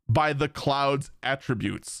enabled by the cloud's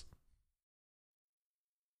attributes.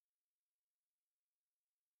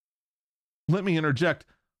 Let me interject.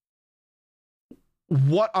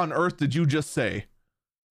 What on earth did you just say?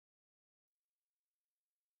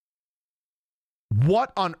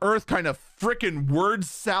 What on earth kind of frickin' word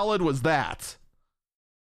salad was that?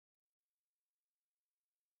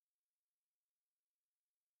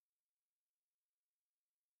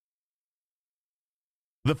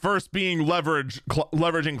 The first being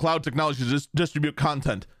leveraging cloud technology to distribute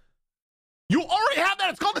content. You already have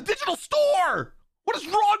that. It's called the digital store. What is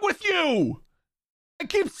wrong with you? I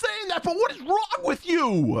keep saying that, but what is wrong with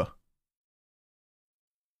you?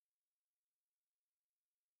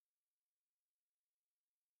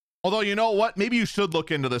 Although, you know what? Maybe you should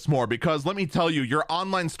look into this more, because let me tell you, your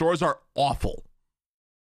online stores are awful.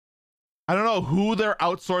 I don't know who they're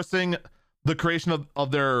outsourcing the creation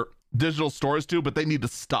of their digital stores to, but they need to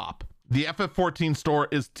stop. The FF14 store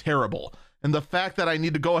is terrible. And the fact that I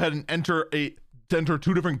need to go ahead and enter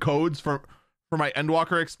two different codes for my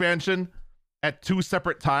Endwalker expansion at two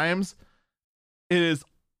separate times, it is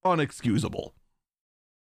unexcusable.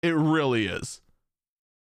 It really is.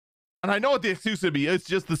 And I know what the excuse would be. It's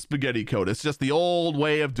just the spaghetti code. It's just the old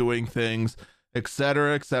way of doing things,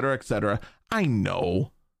 etc., etc., etc. I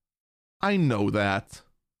know that.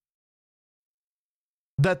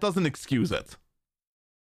 That doesn't excuse it.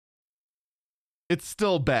 It's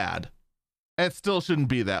still bad. It still shouldn't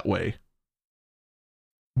be that way.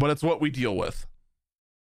 But it's what we deal with.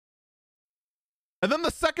 And then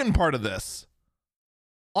the second part of this.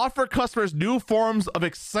 Offer customers new forms of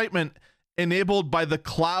excitement enabled by the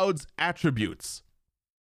cloud's attributes.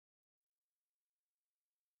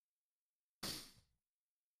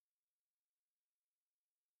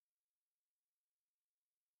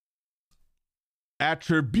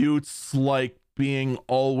 Attributes like being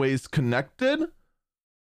always connected,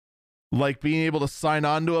 like being able to sign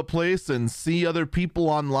on to a place and see other people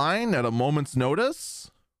online at a moment's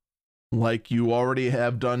notice, like you already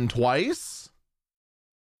have done twice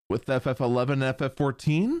with FF11 and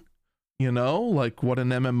FF14, you know, like what an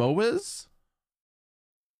MMO is.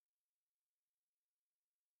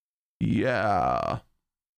 Yeah.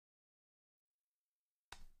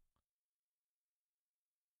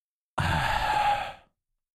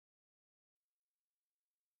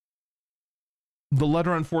 The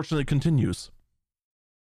letter unfortunately continues.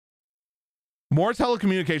 More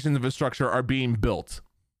telecommunications infrastructure are being built,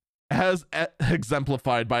 as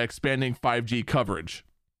exemplified by expanding 5G coverage.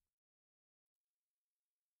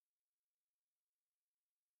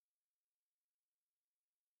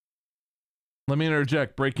 Let me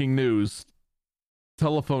interject. Breaking news.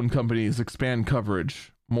 Telephone companies expand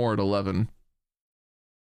coverage. More at 11.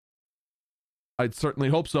 I'd certainly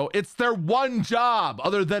hope so. It's their one job,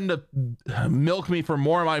 other than to milk me for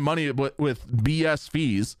more of my money with BS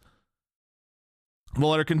fees. The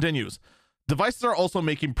letter continues. Devices are also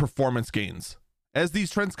making performance gains. As these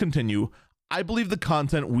trends continue, I believe the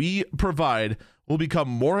content we provide will become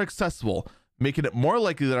more accessible, making it more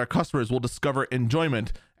likely that our customers will discover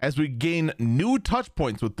enjoyment as we gain new touch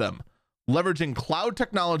points with them. Leveraging cloud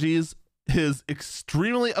technologies is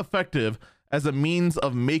extremely effective as a means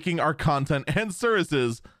of making our content and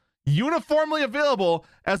services uniformly available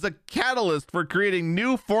as a catalyst for creating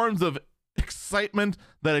new forms of excitement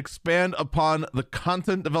that expand upon the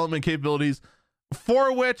content development capabilities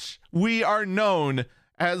for which we are known.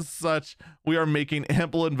 As such, we are making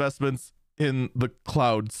ample investments in the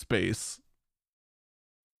cloud space.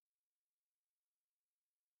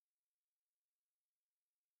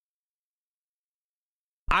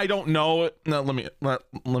 I don't know. No, let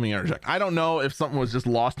me interject. I don't know if something was just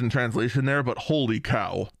lost in translation there, but holy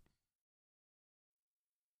cow.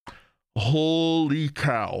 Holy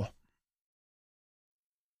cow.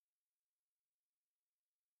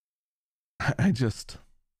 I just...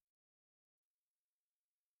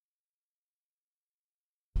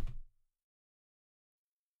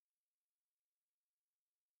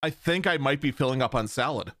 I think I might be filling up on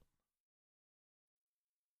salad.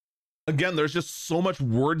 Again, there's just so much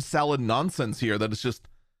word salad nonsense here that it's just...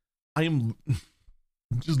 I am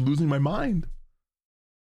just losing my mind.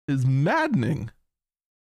 It's maddening.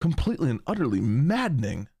 Completely and utterly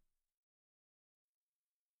maddening.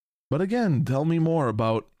 But again, tell me more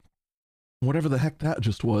about whatever the heck that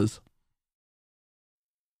just was.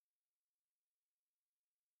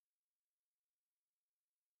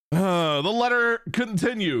 The letter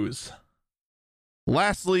continues.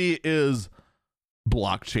 Lastly is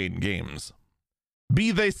blockchain games.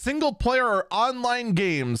 Be they single player or online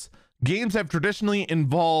games, games have traditionally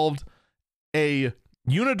involved a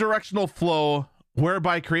unidirectional flow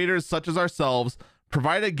whereby creators such as ourselves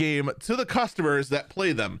provide a game to the customers that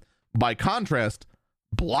play them. By contrast,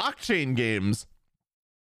 blockchain games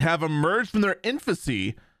have emerged from their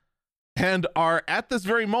infancy and are at this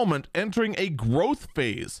very moment entering a growth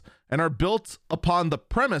phase and are built upon the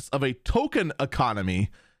premise of a token economy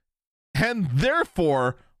and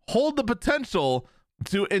therefore hold the potential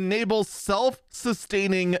to enable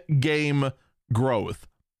self-sustaining game growth.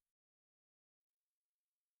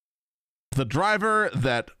 The driver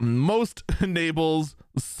that most enables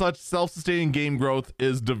such self-sustaining game growth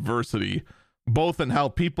is diversity, both in how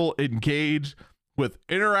people engage with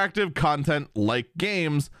interactive content like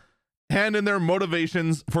games and in their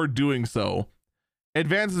motivations for doing so.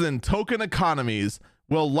 Advances in token economies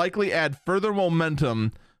will likely add further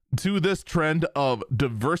momentum to this trend of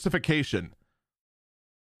diversification.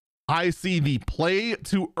 I see the play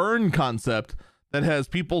to earn concept that has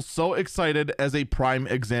people so excited as a prime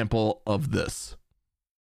example of this.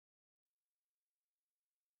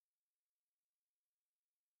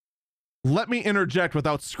 Let me interject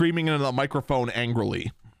without screaming into the microphone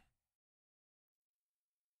angrily.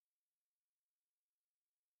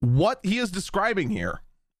 What he is describing here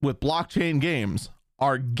with blockchain games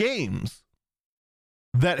are games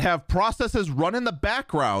that have processes run in the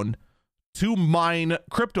background to mine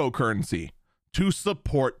cryptocurrency, to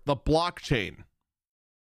support the blockchain.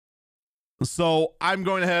 So I'm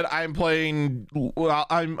going ahead, I'm playing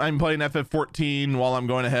FF14 while I'm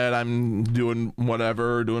going ahead, I'm doing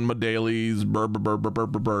whatever, doing my dailies, burr.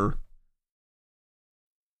 But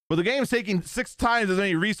the game's taking 6 times as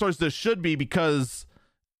many resources as it should be because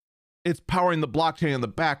it's powering the blockchain in the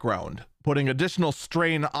background, putting additional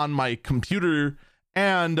strain on my computer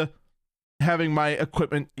and having my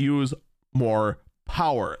equipment use more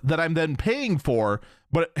power that I'm then paying for.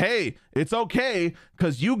 But hey, it's okay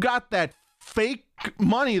because you got that fake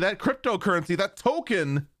money, that cryptocurrency, that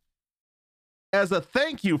token as a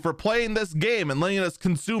thank you for playing this game and letting us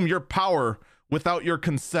consume your power without your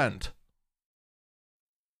consent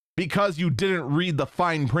because you didn't read the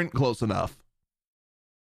fine print close enough.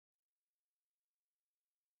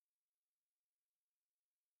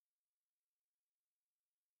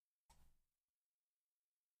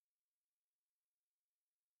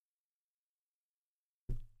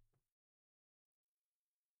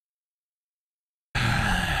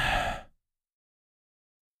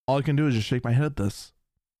 All I can do is just shake my head at this.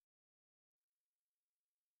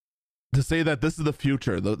 To say that this is the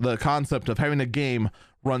future, the concept of having a game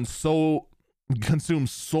consume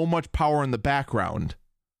so much power in the background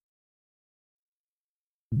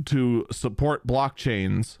to support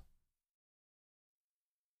blockchains,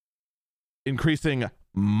 increasing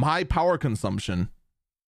my power consumption,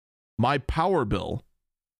 my power bill,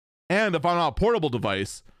 and if I'm on a portable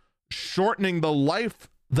device, shortening the life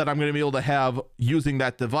that I'm going to be able to have using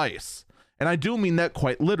that device. And I do mean that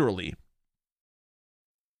quite literally.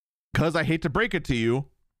 Because I hate to break it to you,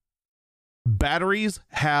 batteries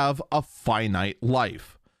have a finite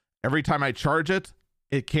life. Every time I charge it,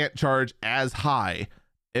 it can't charge as high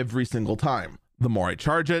every single time. The more I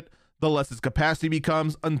charge it, the less its capacity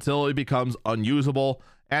becomes until it becomes unusable.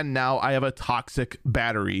 And now I have a toxic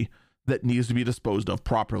battery that needs to be disposed of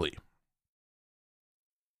properly.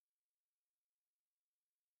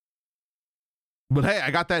 But hey,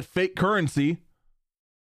 I got that fake currency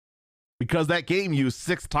because that game used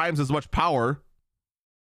 6 times as much power.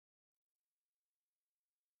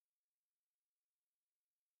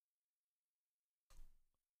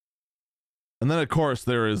 And then, of course,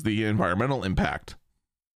 there is the environmental impact.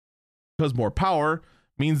 Because more power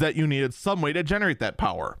means that you needed some way to generate that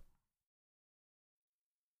power.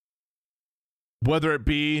 Whether it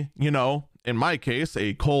be, you know, in my case,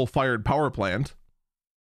 a coal-fired power plant.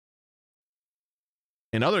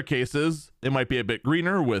 In other cases, it might be a bit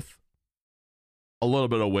greener with a little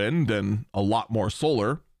bit of wind and a lot more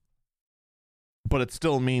solar. But it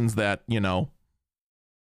still means that, you know,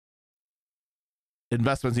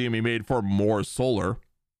 investments need to be made for more solar.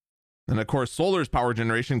 And of course, solar's power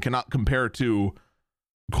generation cannot compare to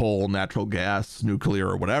coal, natural gas, nuclear,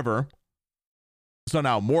 or whatever. So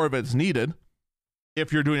now more of it's needed.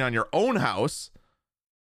 If you're doing it on your own house,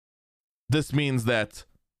 this means that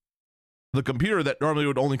the computer that normally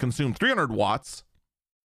would only consume 300 watts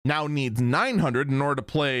now needs 900 in order to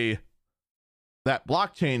play that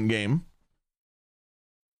blockchain game.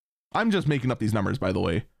 I'm just making up these numbers, by the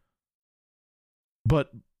way.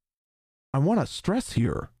 But I want to stress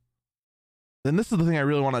here, and this is the thing I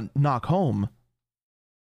really want to knock home.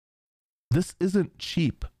 This isn't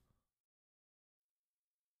cheap.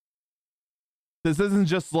 This isn't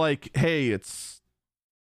just like, hey, it's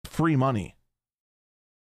free money.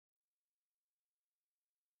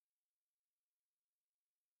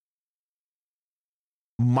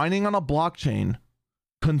 Mining on a blockchain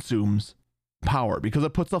consumes power because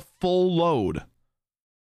it puts a full load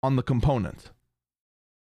on the component.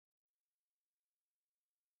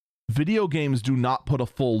 Video games do not put a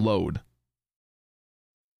full load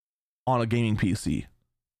on a gaming PC.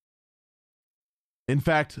 In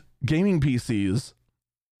fact, gaming PCs,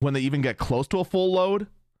 when they even get close to a full load,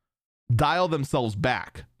 dial themselves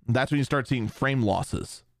back. That's when you start seeing frame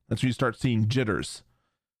losses. That's when you start seeing jitters,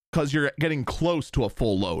 because you're getting close to a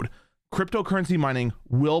full load. Cryptocurrency mining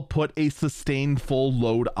will put a sustained full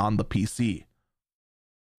load on the PC.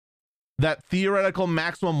 That theoretical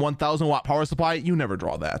maximum 1000 watt power supply, you never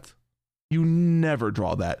draw that. You never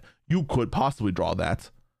draw that. You could possibly draw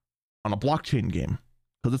that on a blockchain game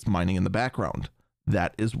because it's mining in the background.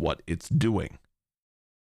 That is what it's doing.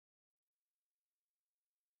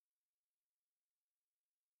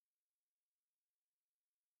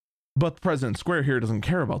 But President Square here doesn't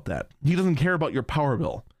care about that. He doesn't care about your power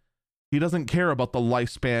bill. He doesn't care about the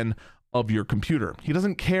lifespan of your computer. He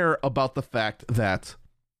doesn't care about the fact that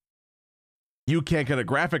you can't get a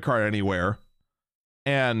graphic card anywhere.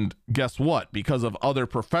 And guess what? Because of other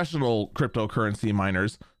professional cryptocurrency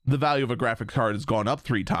miners, the value of a graphic card has gone up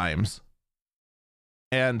 3 times.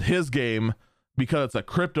 And his game, because it's a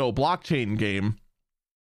crypto blockchain game,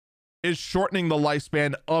 is shortening the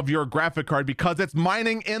lifespan of your graphic card because it's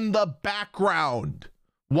mining in the background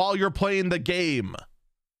while you're playing the game.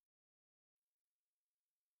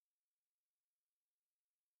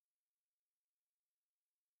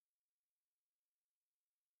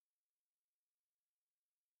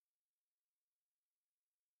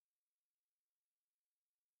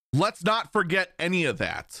 Let's not forget any of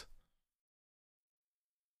that.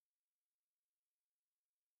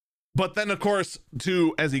 But then, of course,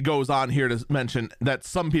 as he goes on here to mention that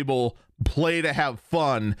some people play to have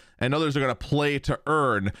fun and others are going to play to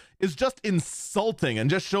earn is just insulting and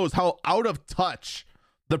just shows how out of touch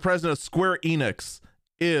the president of Square Enix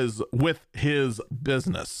is with his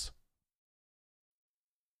business.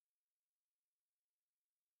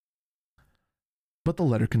 But the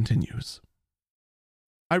letter continues.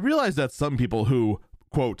 I realize that some people who,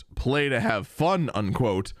 quote, play to have fun,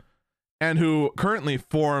 unquote, and who currently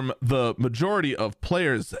form the majority of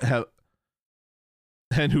players have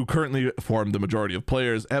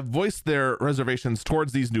voiced their reservations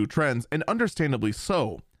towards these new trends, and understandably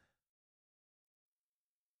so.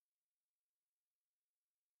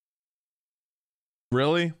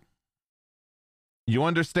 Really? You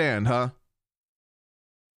understand, huh?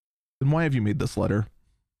 Then why have you made this letter?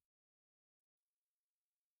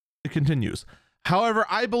 It continues. However,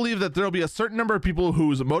 I believe that there will be a certain number of people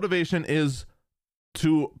whose motivation is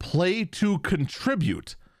to play to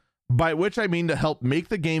contribute, by which I mean to help make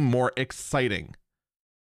the game more exciting.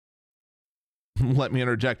 Let me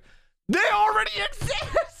interject. They already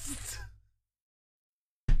exist!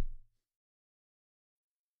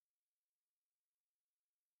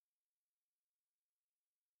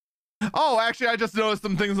 Oh, actually, I just noticed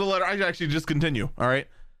some things in the letter. I should actually just continue, all right?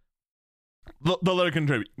 The letter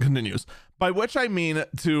continues, by which I mean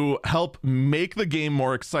to help make the game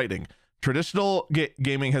more exciting. Traditional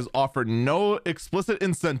gaming has offered no explicit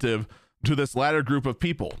incentive to this latter group of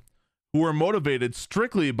people, who are motivated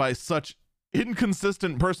strictly by such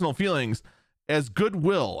inconsistent personal feelings as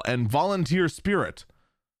goodwill and volunteer spirit.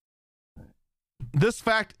 This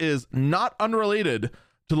fact is not unrelated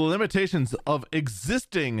to the limitations of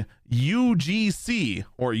existing UGC,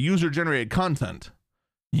 or user-generated content.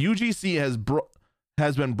 UGC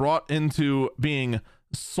has been brought into being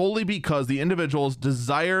solely because the individuals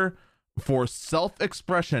desire for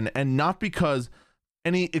self-expression and not because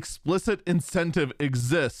any explicit incentive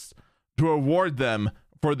exists to reward them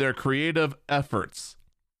for their creative efforts.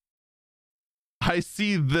 I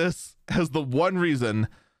see this as the one reason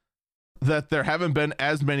that there haven't been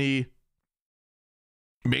as many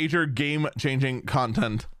major game-changing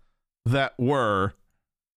content that were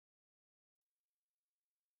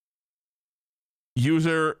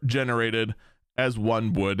user-generated as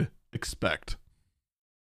one would expect.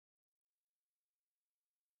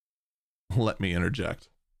 Let me interject.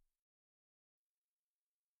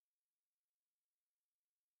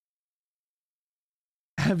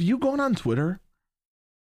 Have you gone on Twitter?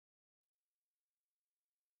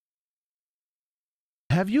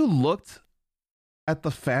 Have you looked at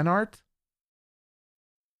the fan art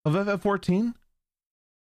of FF14?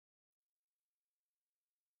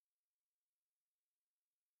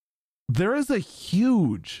 There is a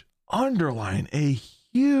huge underline, a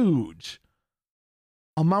huge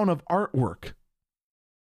amount of artwork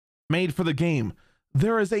made for the game.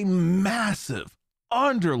 There is a massive,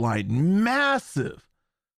 underlined, massive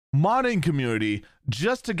modding community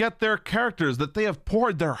just to get their characters that they have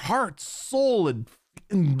poured their heart, soul,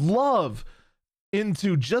 and love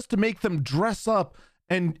into, just to make them dress up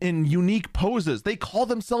and in unique poses. They call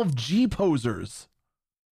themselves G-posers.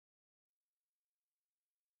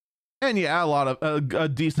 And yeah, a lot of a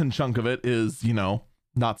decent chunk of it is, you know,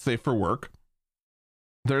 not safe for work.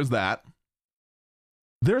 There's that.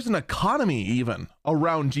 There's an economy even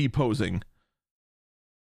around G-posing.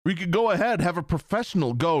 We could go ahead, have a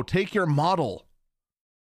professional go take your model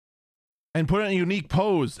and put it in a unique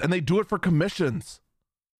pose, and they do it for commissions.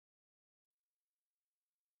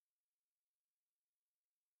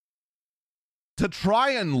 To try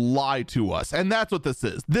and lie to us, and that's what this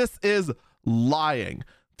is. This is lying.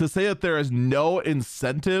 To say that there is no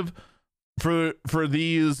incentive for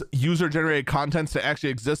these user-generated contents to actually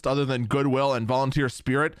exist other than goodwill and volunteer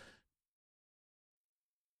spirit.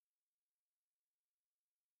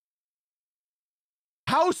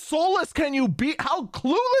 How soulless can you be? How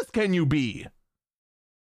clueless can you be?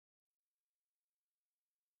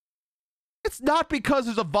 It's not because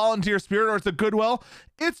there's a volunteer spirit or it's a goodwill.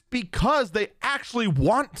 It's because they actually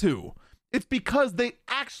want to. It's because they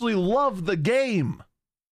actually love the game.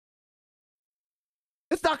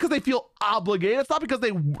 It's not because they feel obligated. It's not because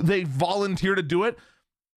they volunteer to do it.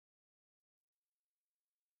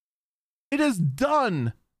 It is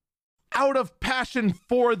done out of passion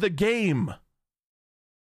for the game.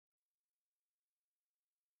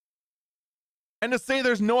 And to say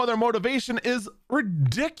there's no other motivation is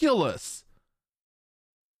ridiculous.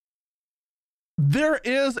 There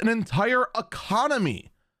is an entire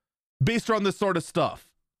economy based on this sort of stuff.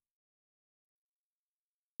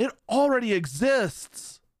 It already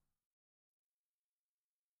exists.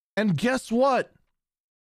 And guess what?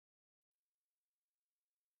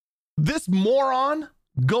 This moron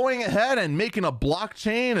going ahead and making a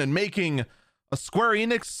blockchain and making a Square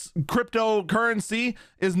Enix cryptocurrency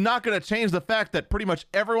is not going to change the fact that pretty much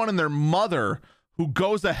everyone and their mother who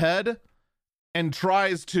goes ahead and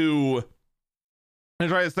tries to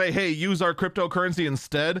say, hey, use our cryptocurrency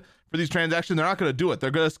instead for these transactions, they're not going to do it. They're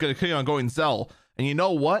just going to keep on going sell. And you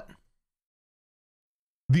know what?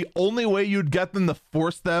 The only way you'd get them to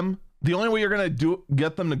force them, the only way you're going to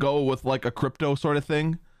get them to go with like a crypto sort of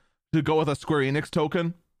thing, to go with a Square Enix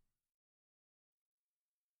token,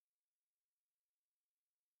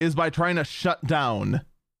 is by trying to shut down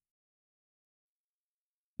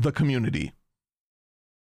the community.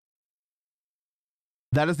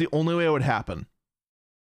 That is the only way it would happen.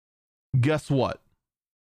 Guess what?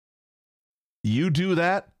 You do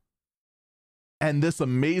that, and this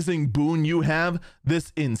amazing boon you have,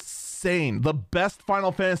 this insane, the best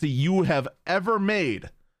Final Fantasy you have ever made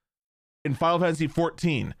in Final Fantasy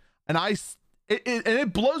 14. And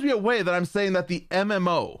it blows me away that I'm saying that the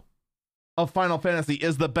MMO of Final Fantasy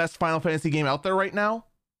is the best Final Fantasy game out there right now.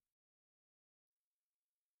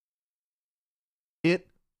 It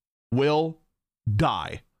will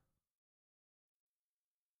die.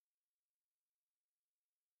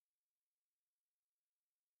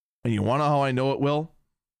 And you want to know how I know it will?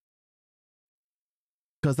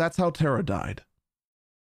 Because that's how Terra died.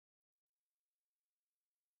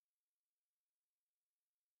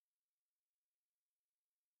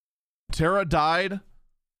 Terra died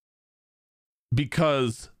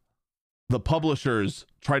because the publishers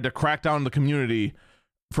tried to crack down on the community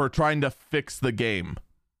for trying to fix the game.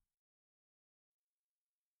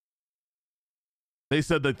 They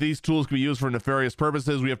said that these tools could be used for nefarious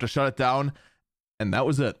purposes. We have to shut it down. And that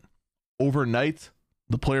was it. Overnight,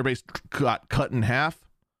 the player base got cut in half.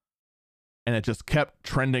 And it just kept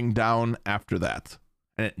trending down after that.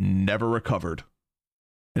 And it never recovered.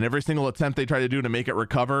 And every single attempt they tried to do to make it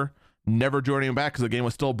recover, never drew anyone back because the game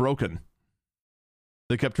was still broken.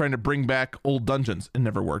 They kept trying to bring back old dungeons. It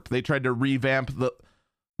never worked. They tried to revamp the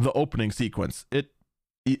opening sequence. It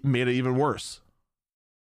made it even worse.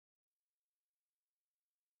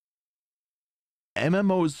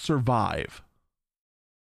 MMOs survive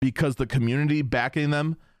because the community backing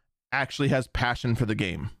them actually has passion for the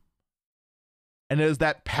game. And it is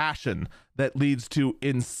that passion that leads to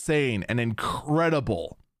insane and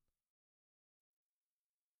incredible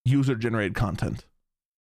user-generated content.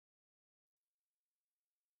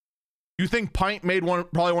 You think Pint made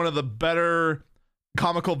probably one of the better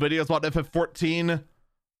comical videos about FF14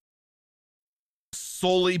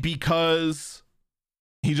 solely because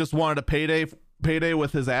he just wanted a payday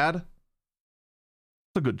with his ad? That's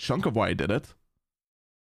a good chunk of why I did it.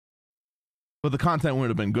 But the content would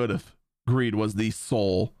have been good if greed was the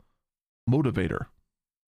sole motivator.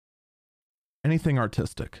 Anything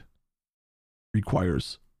artistic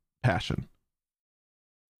requires passion.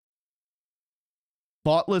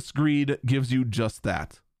 Thoughtless greed gives you just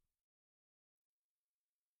that.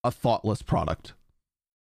 A thoughtless product.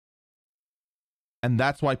 And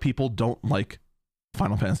that's why people don't like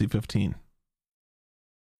Final Fantasy 15.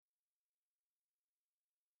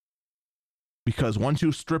 Because once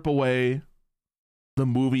you strip away the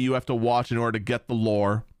movie you have to watch in order to get the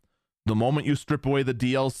lore, the moment you strip away the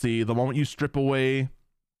DLC, the moment you strip away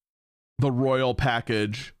the royal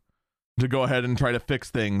package to go ahead and try to fix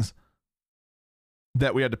things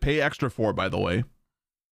that we had to pay extra for, by the way,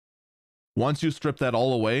 once you strip that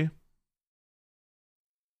all away,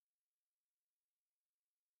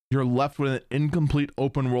 you're left with an incomplete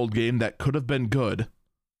open world game that could have been good,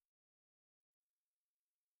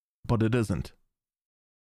 but it isn't.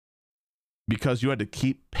 Because you had to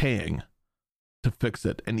keep paying to fix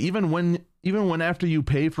it. And even when after you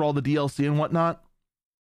pay for all the DLC and whatnot,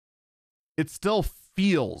 it still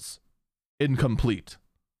feels incomplete.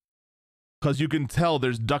 Because you can tell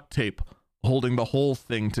there's duct tape holding the whole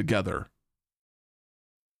thing together.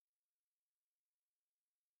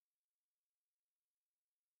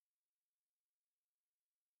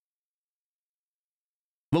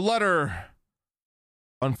 The letter,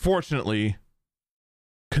 unfortunately,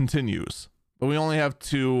 continues, but we only have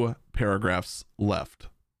 2 paragraphs left.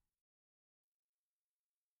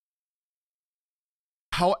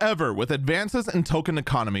 However, with advances in token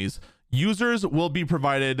economies, users will be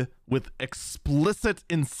provided with explicit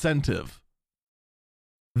incentive,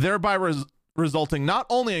 thereby resulting not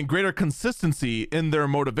only in greater consistency in their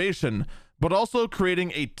motivation, but also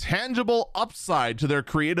creating a tangible upside to their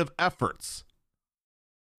creative efforts.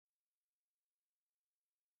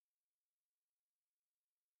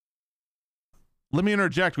 Let me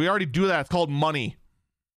interject. We already do that. It's called money.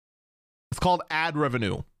 It's called ad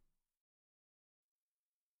revenue.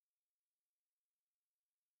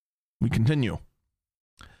 We continue.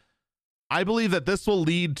 I believe that this will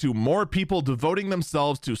lead to more people devoting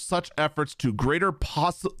themselves to such efforts, to greater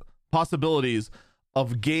possibilities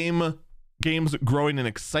of games growing in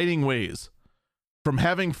exciting ways, from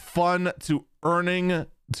having fun to earning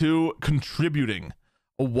to contributing.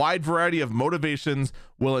 A wide variety of motivations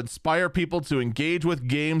will inspire people to engage with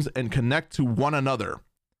games and connect to one another.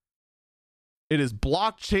 It is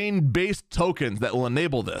blockchain-based tokens that will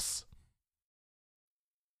enable this.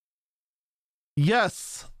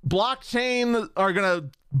 Yes, blockchain are going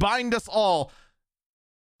to bind us all.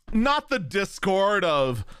 Not the Discord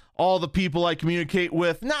of all the people I communicate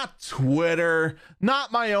with, not Twitter,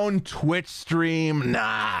 not my own Twitch stream.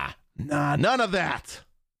 Nah, none of that.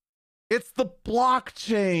 It's the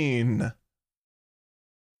blockchain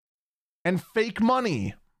and fake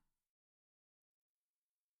money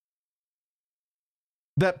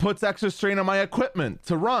that puts extra strain on my equipment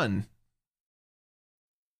to run.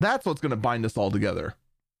 That's what's going to bind us all together.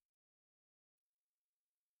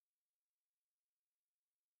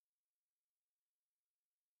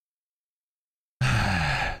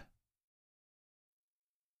 The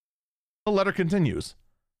letter continues.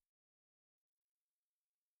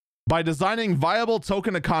 By designing viable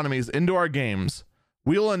token economies into our games,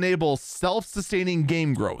 we will enable self-sustaining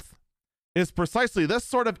game growth. It is precisely this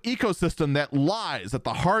sort of ecosystem that lies at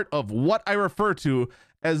the heart of what I refer to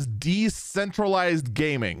as decentralized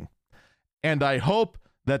gaming. And I hope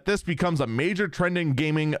that this becomes a major trend in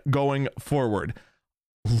gaming going forward.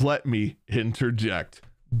 Let me interject.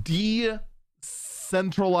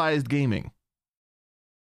 Decentralized gaming.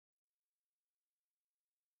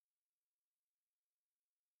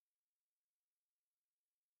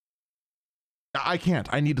 I can't.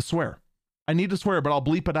 I need to swear. I need to swear, but I'll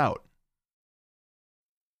bleep it out.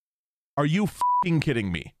 Are you fucking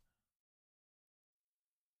kidding me?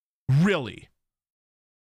 Really?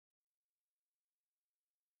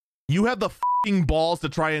 You have the fucking balls to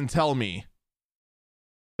try and tell me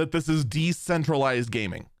that this is decentralized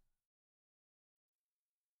gaming.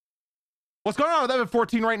 What's going on with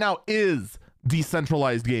FF14 right now is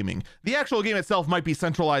decentralized gaming. The actual game itself might be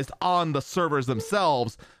centralized on the servers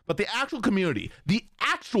themselves, but the actual community, the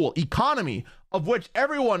actual economy of which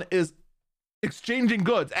everyone is exchanging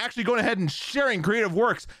goods, actually going ahead and sharing creative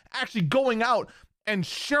works, actually going out and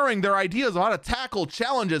sharing their ideas on how to tackle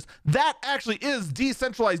challenges, that actually is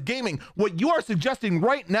decentralized gaming. What you are suggesting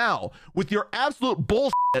right now with your absolute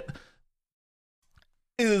bullshit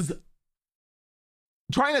is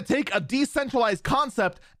trying to take a decentralized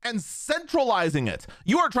concept and centralizing it.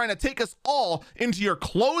 You are trying to take us all into your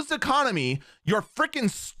closed economy, your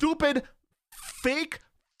freaking stupid, fake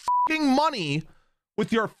fucking money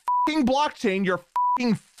with your fucking blockchain, your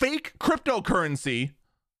fucking fake cryptocurrency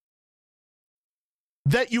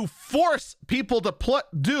that you force people to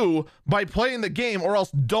do by playing the game, or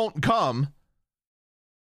else don't come,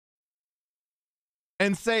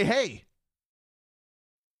 and say, hey,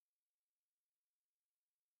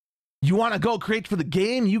 you want to go create for the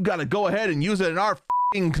game? You got to go ahead and use it in our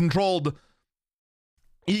fucking controlled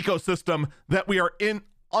ecosystem that we are in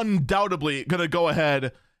undoubtedly going to go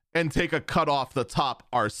ahead and take a cut off the top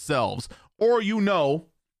ourselves. Or, you know,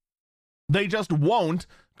 they just won't,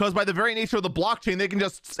 because by the very nature of the blockchain, they can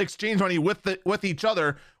just exchange money with each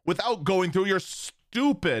other without going through your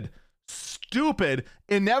stupid,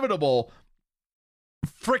 inevitable,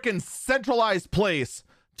 freaking centralized place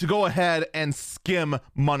to go ahead and skim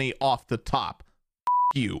money off the top.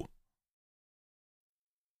 You.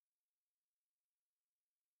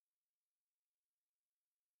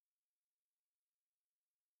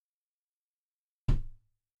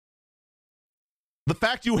 The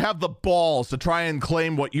fact you have the balls to try and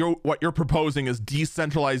claim what you're proposing is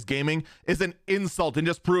decentralized gaming is an insult, and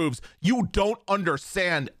just proves you don't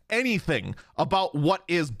understand anything about what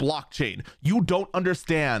is blockchain. You don't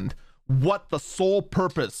understand what the sole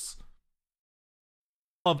purpose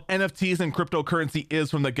of NFTs and cryptocurrency is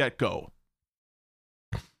from the get-go.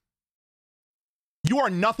 You are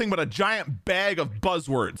nothing but a giant bag of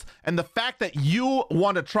buzzwords, and the fact that you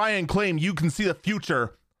want to try and claim you can see the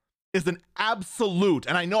future is an absolute,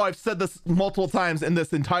 and I know I've said this multiple times in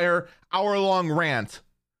this entire hour-long rant,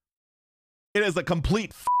 it is a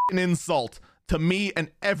complete f***ing insult to me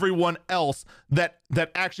and everyone else that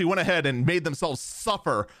actually went ahead and made themselves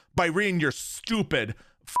suffer by reading your stupid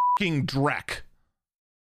f***ing dreck.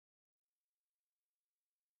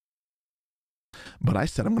 But I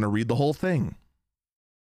said I'm going to read the whole thing.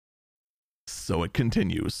 So it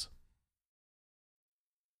continues.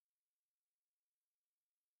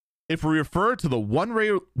 If we refer to the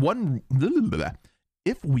one-way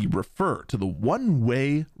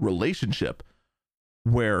relationship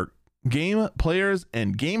where game players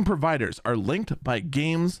and game providers are linked by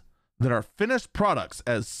games that are finished products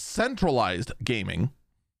as centralized gaming,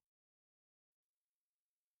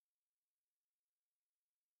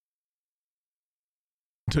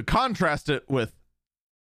 to contrast it with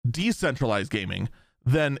decentralized gaming,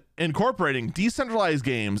 then incorporating decentralized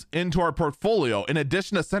games into our portfolio in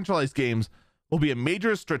addition to centralized games will be a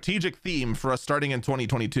major strategic theme for us starting in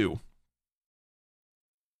 2022.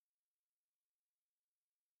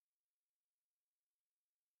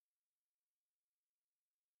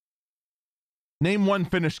 Name one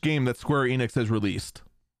finished game that Square Enix has released.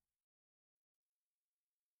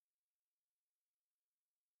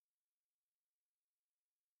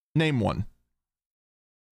 Name one.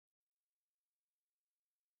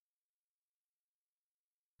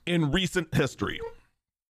 In recent history.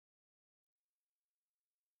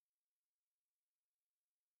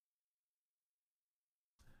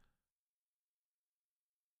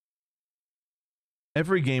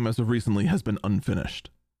 Every game as of recently has been unfinished.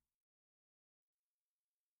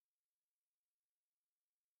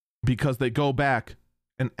 Because they go back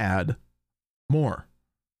and add more.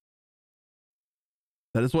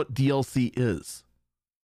 That is what DLC is.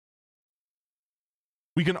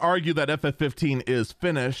 We can argue that FF15 is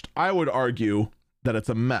finished. I would argue that it's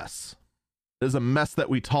a mess. It is a mess that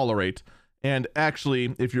we tolerate. And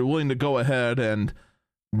actually, if you're willing to go ahead and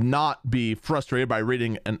not be frustrated by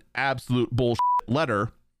reading an absolute bullshit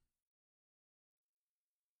letter,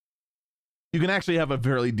 you can actually have a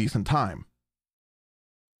fairly decent time.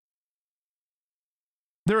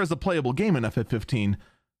 There is a playable game in FF15,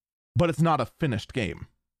 but it's not a finished game.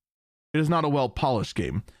 It is not a well-polished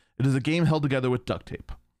game. It is a game held together with duct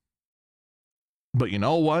tape. But you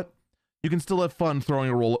know what? You can still have fun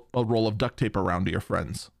throwing a roll of duct tape around to your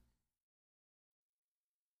friends.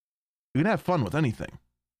 You can have fun with anything.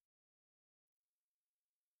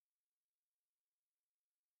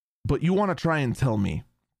 But you want to try and tell me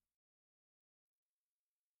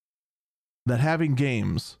that having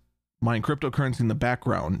games mine cryptocurrency in the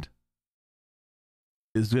background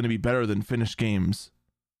is going to be better than finished games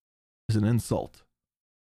is an insult.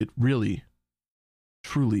 It really,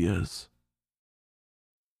 truly is.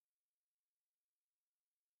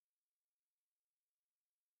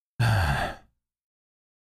 The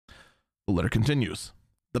letter continues.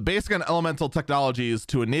 The basic and elemental technologies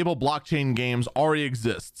to enable blockchain games already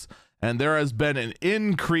exists, and there has been an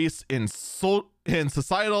increase in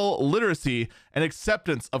societal literacy and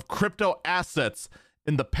acceptance of crypto assets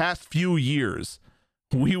in the past few years.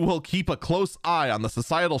 We will keep a close eye on the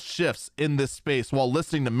societal shifts in this space while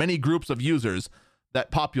listening to many groups of users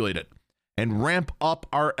that populate it, and ramp up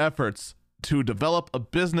our efforts to develop a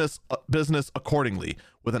business accordingly,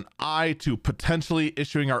 with an eye to potentially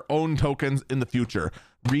issuing our own tokens in the future.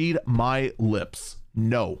 Read my lips.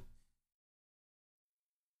 No.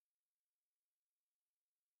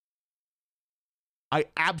 I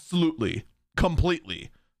absolutely,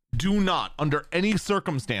 completely do not, under any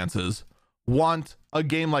circumstances, want a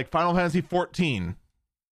game like Final Fantasy XIV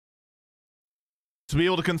to be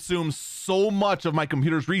able to consume so much of my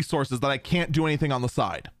computer's resources that I can't do anything on the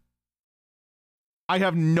side. I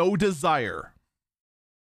have no desire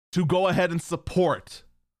to go ahead and support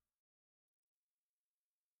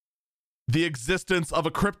the existence of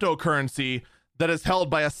a cryptocurrency that is held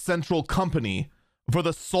by a central company for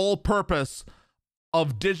the sole purpose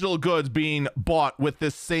of digital goods being bought with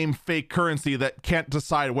this same fake currency that can't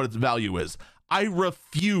decide what its value is. I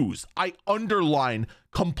refuse, I underline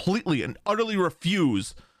completely and utterly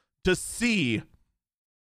refuse to see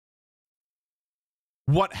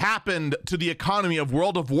what happened to the economy of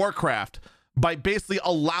World of Warcraft by basically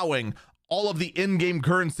allowing all of the in-game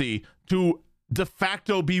currency to de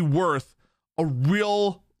facto be worth a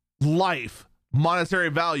real life monetary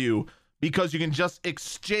value, because you can just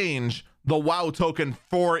exchange the WoW token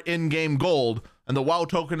for in-game gold, and the WoW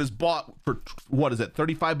token is bought for, what is it,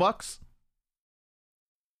 35 bucks?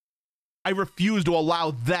 I refuse to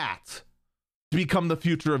allow that to become the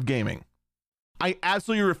future of gaming. I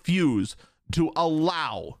absolutely refuse to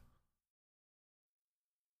allow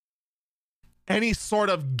any sort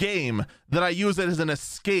of game that I use it as an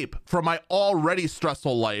escape from my already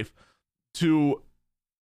stressful life to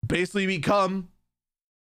basically become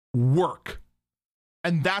work.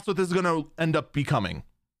 And that's what this is going to end up becoming.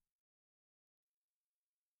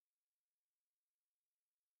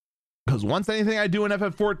 Because once anything I do in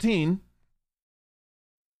FF14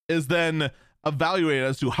 is then evaluated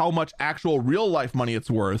as to how much actual real life money it's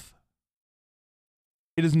worth,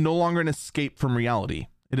 it is no longer an escape from reality.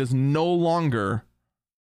 It is no longer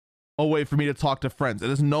a way for me to talk to friends. It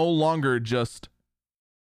is no longer just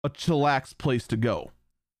a chillax place to go.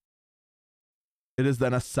 It is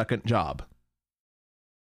then a second job.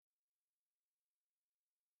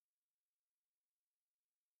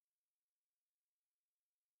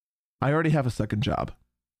 I already have a second job.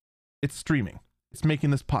 It's streaming. It's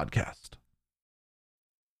making this podcast.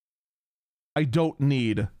 I don't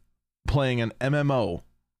need playing an MMO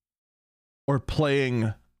or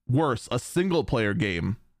playing, worse, a single player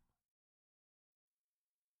game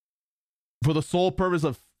for the sole purpose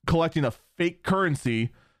of collecting a fake currency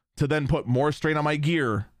to then put more strain on my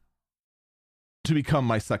gear to become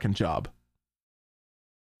my second job.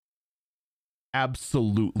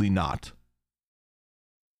 Absolutely not.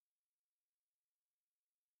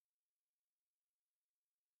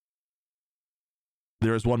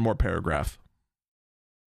 There is one more paragraph.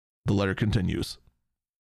 The letter continues.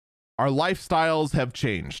 Our lifestyles have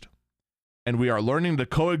changed, and we are learning to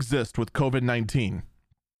coexist with COVID-19.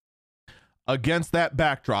 Against that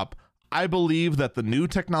backdrop, I believe that the new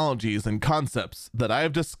technologies and concepts that I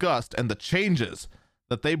have discussed and the changes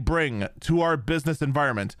that they bring to our business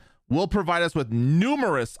environment will provide us with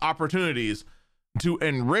numerous opportunities to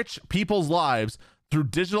enrich people's lives through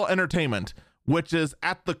digital entertainment, which is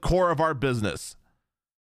at the core of our business.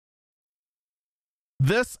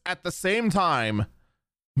 This, at the same time,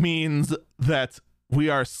 means that we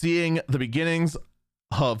are seeing the beginnings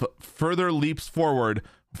of further leaps forward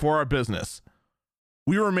for our business.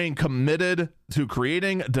 We remain committed to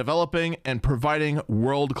creating, developing, and providing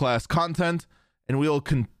world-class content, and we will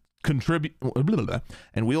contribute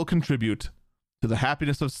to the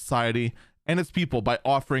happiness of society and its people by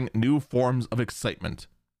offering new forms of excitement.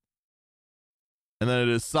 And then it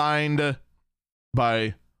is signed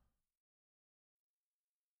by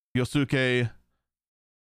Yosuke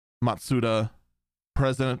Matsuda,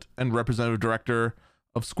 President and Representative Director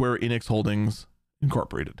of Square Enix Holdings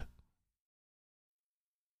Incorporated.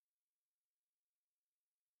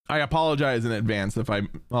 I apologize in advance if I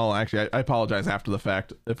apologize after the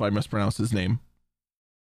fact if I mispronounce his name.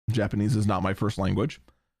 Japanese is not my first language,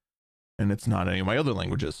 and it's not any of my other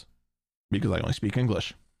languages because I only speak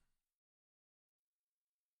English.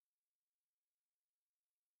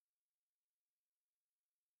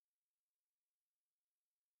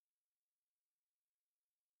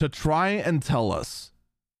 To try and tell us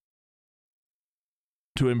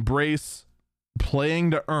to embrace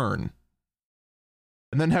playing to earn,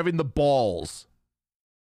 and then having the balls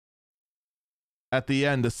at the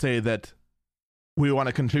end to say that we want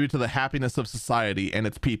to contribute to the happiness of society and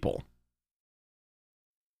its people.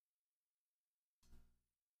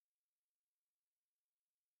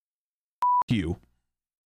 You.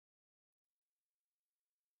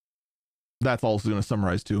 That's all it's going to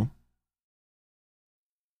summarize to.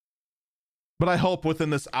 But I hope within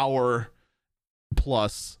this hour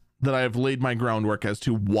plus that I have laid my groundwork as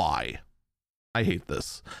to why I hate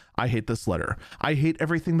this. I hate this letter. I hate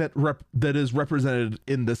everything that is represented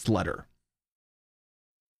in this letter.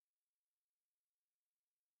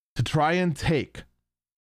 To try and take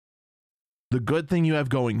the good thing you have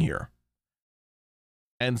going here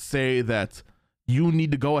and say that you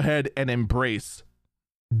need to go ahead and embrace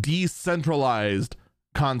decentralized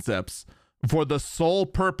concepts for the sole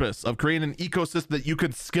purpose of creating an ecosystem that you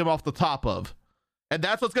could skim off the top of. And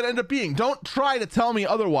that's what's going to end up being. Don't try to tell me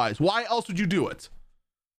otherwise. Why else would you do it?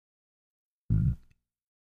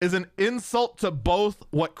 Is an insult to both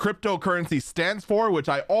what cryptocurrency stands for, which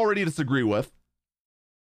I already disagree with,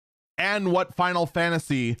 and what Final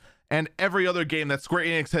Fantasy and every other game that Square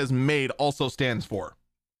Enix has made also stands for.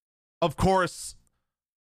 Of course,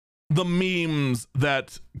 the memes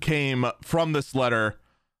that came from this letter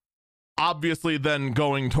obviously then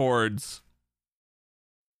going towards,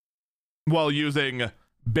 well, using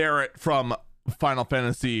Barrett from Final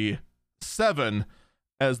Fantasy VII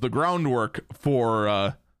as the groundwork for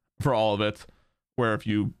all of it, where if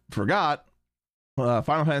you forgot,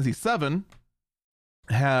 Final Fantasy VII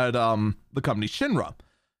had the company Shinra,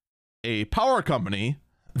 a power company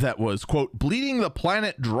that was, quote, bleeding the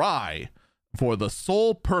planet dry for the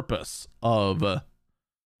sole purpose of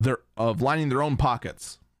lining their own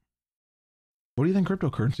pockets. What do you think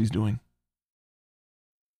cryptocurrency is doing?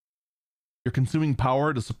 You're consuming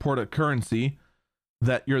power to support a currency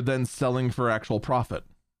that you're then selling for actual profit.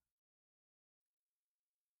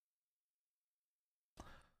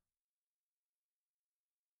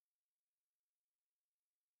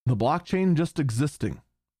 The blockchain just existing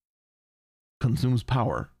consumes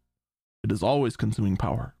power. It is always consuming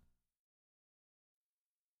power.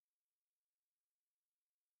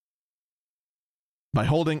 By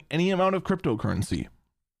holding any amount of cryptocurrency,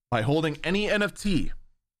 by holding any NFT,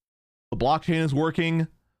 the blockchain is working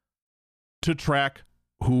to track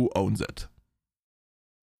who owns it.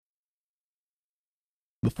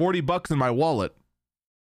 The $40 in my wallet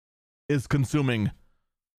is consuming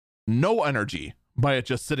no energy by it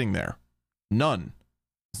just sitting there. None.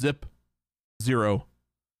 Zip. Zero.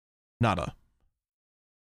 Nada.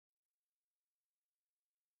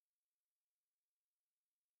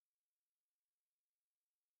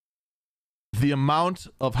 The amount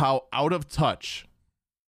of how out of touch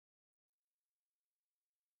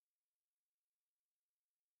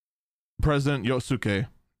President Yosuke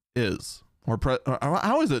is, or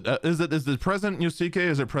how is it? Is it President Yosuke?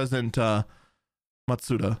 Is it President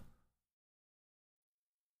Matsuda?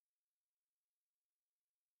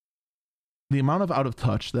 The amount of out of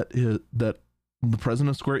touch that the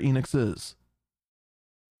president of Square Enix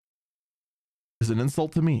is an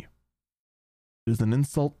insult to me. It is an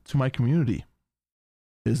insult to my community.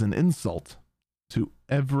 It is an insult to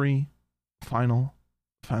every Final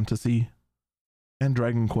Fantasy and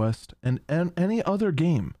Dragon Quest and any other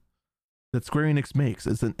game that Square Enix makes.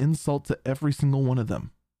 It's an insult to every single one of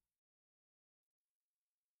them.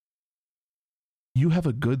 You have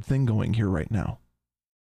a good thing going here right now.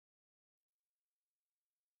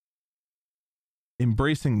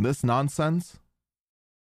 Embracing this nonsense,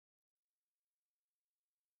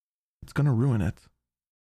 it's going to ruin it.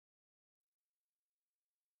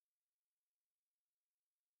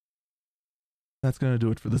 That's going to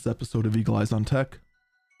do it for this episode of Eagle Eyes on Tech.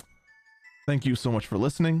 Thank you so much for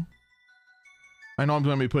listening. I know I'm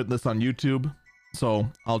going to be putting this on YouTube, so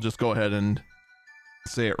I'll just go ahead and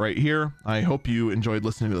say it right here. I hope you enjoyed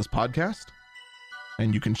listening to this podcast,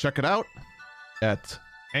 and you can check it out at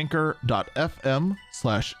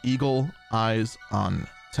anchor.fm/Eagle Eyes on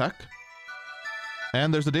Tech.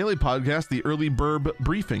 And there's a daily podcast, the Early Burb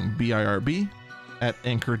Briefing, BIRB, at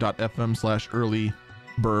anchor.fm/Early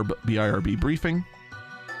Burb BIRB Briefing.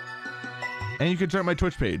 And you can check out my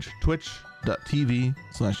Twitch page, twitch.tv/Eagle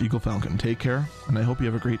twitch.tv/EagleFalcon. Take care, and I hope you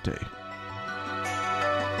have a great day.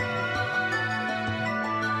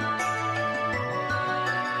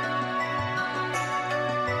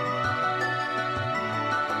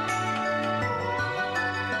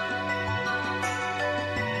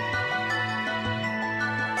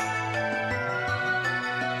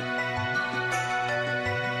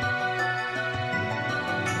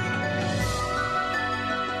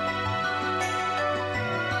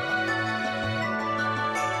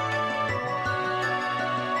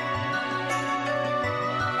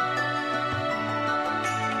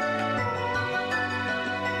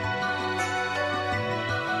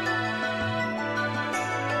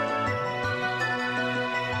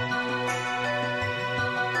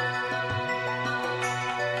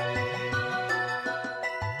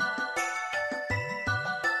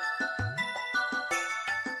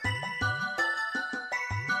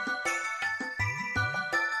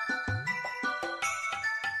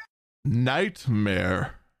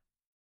 Nightmare.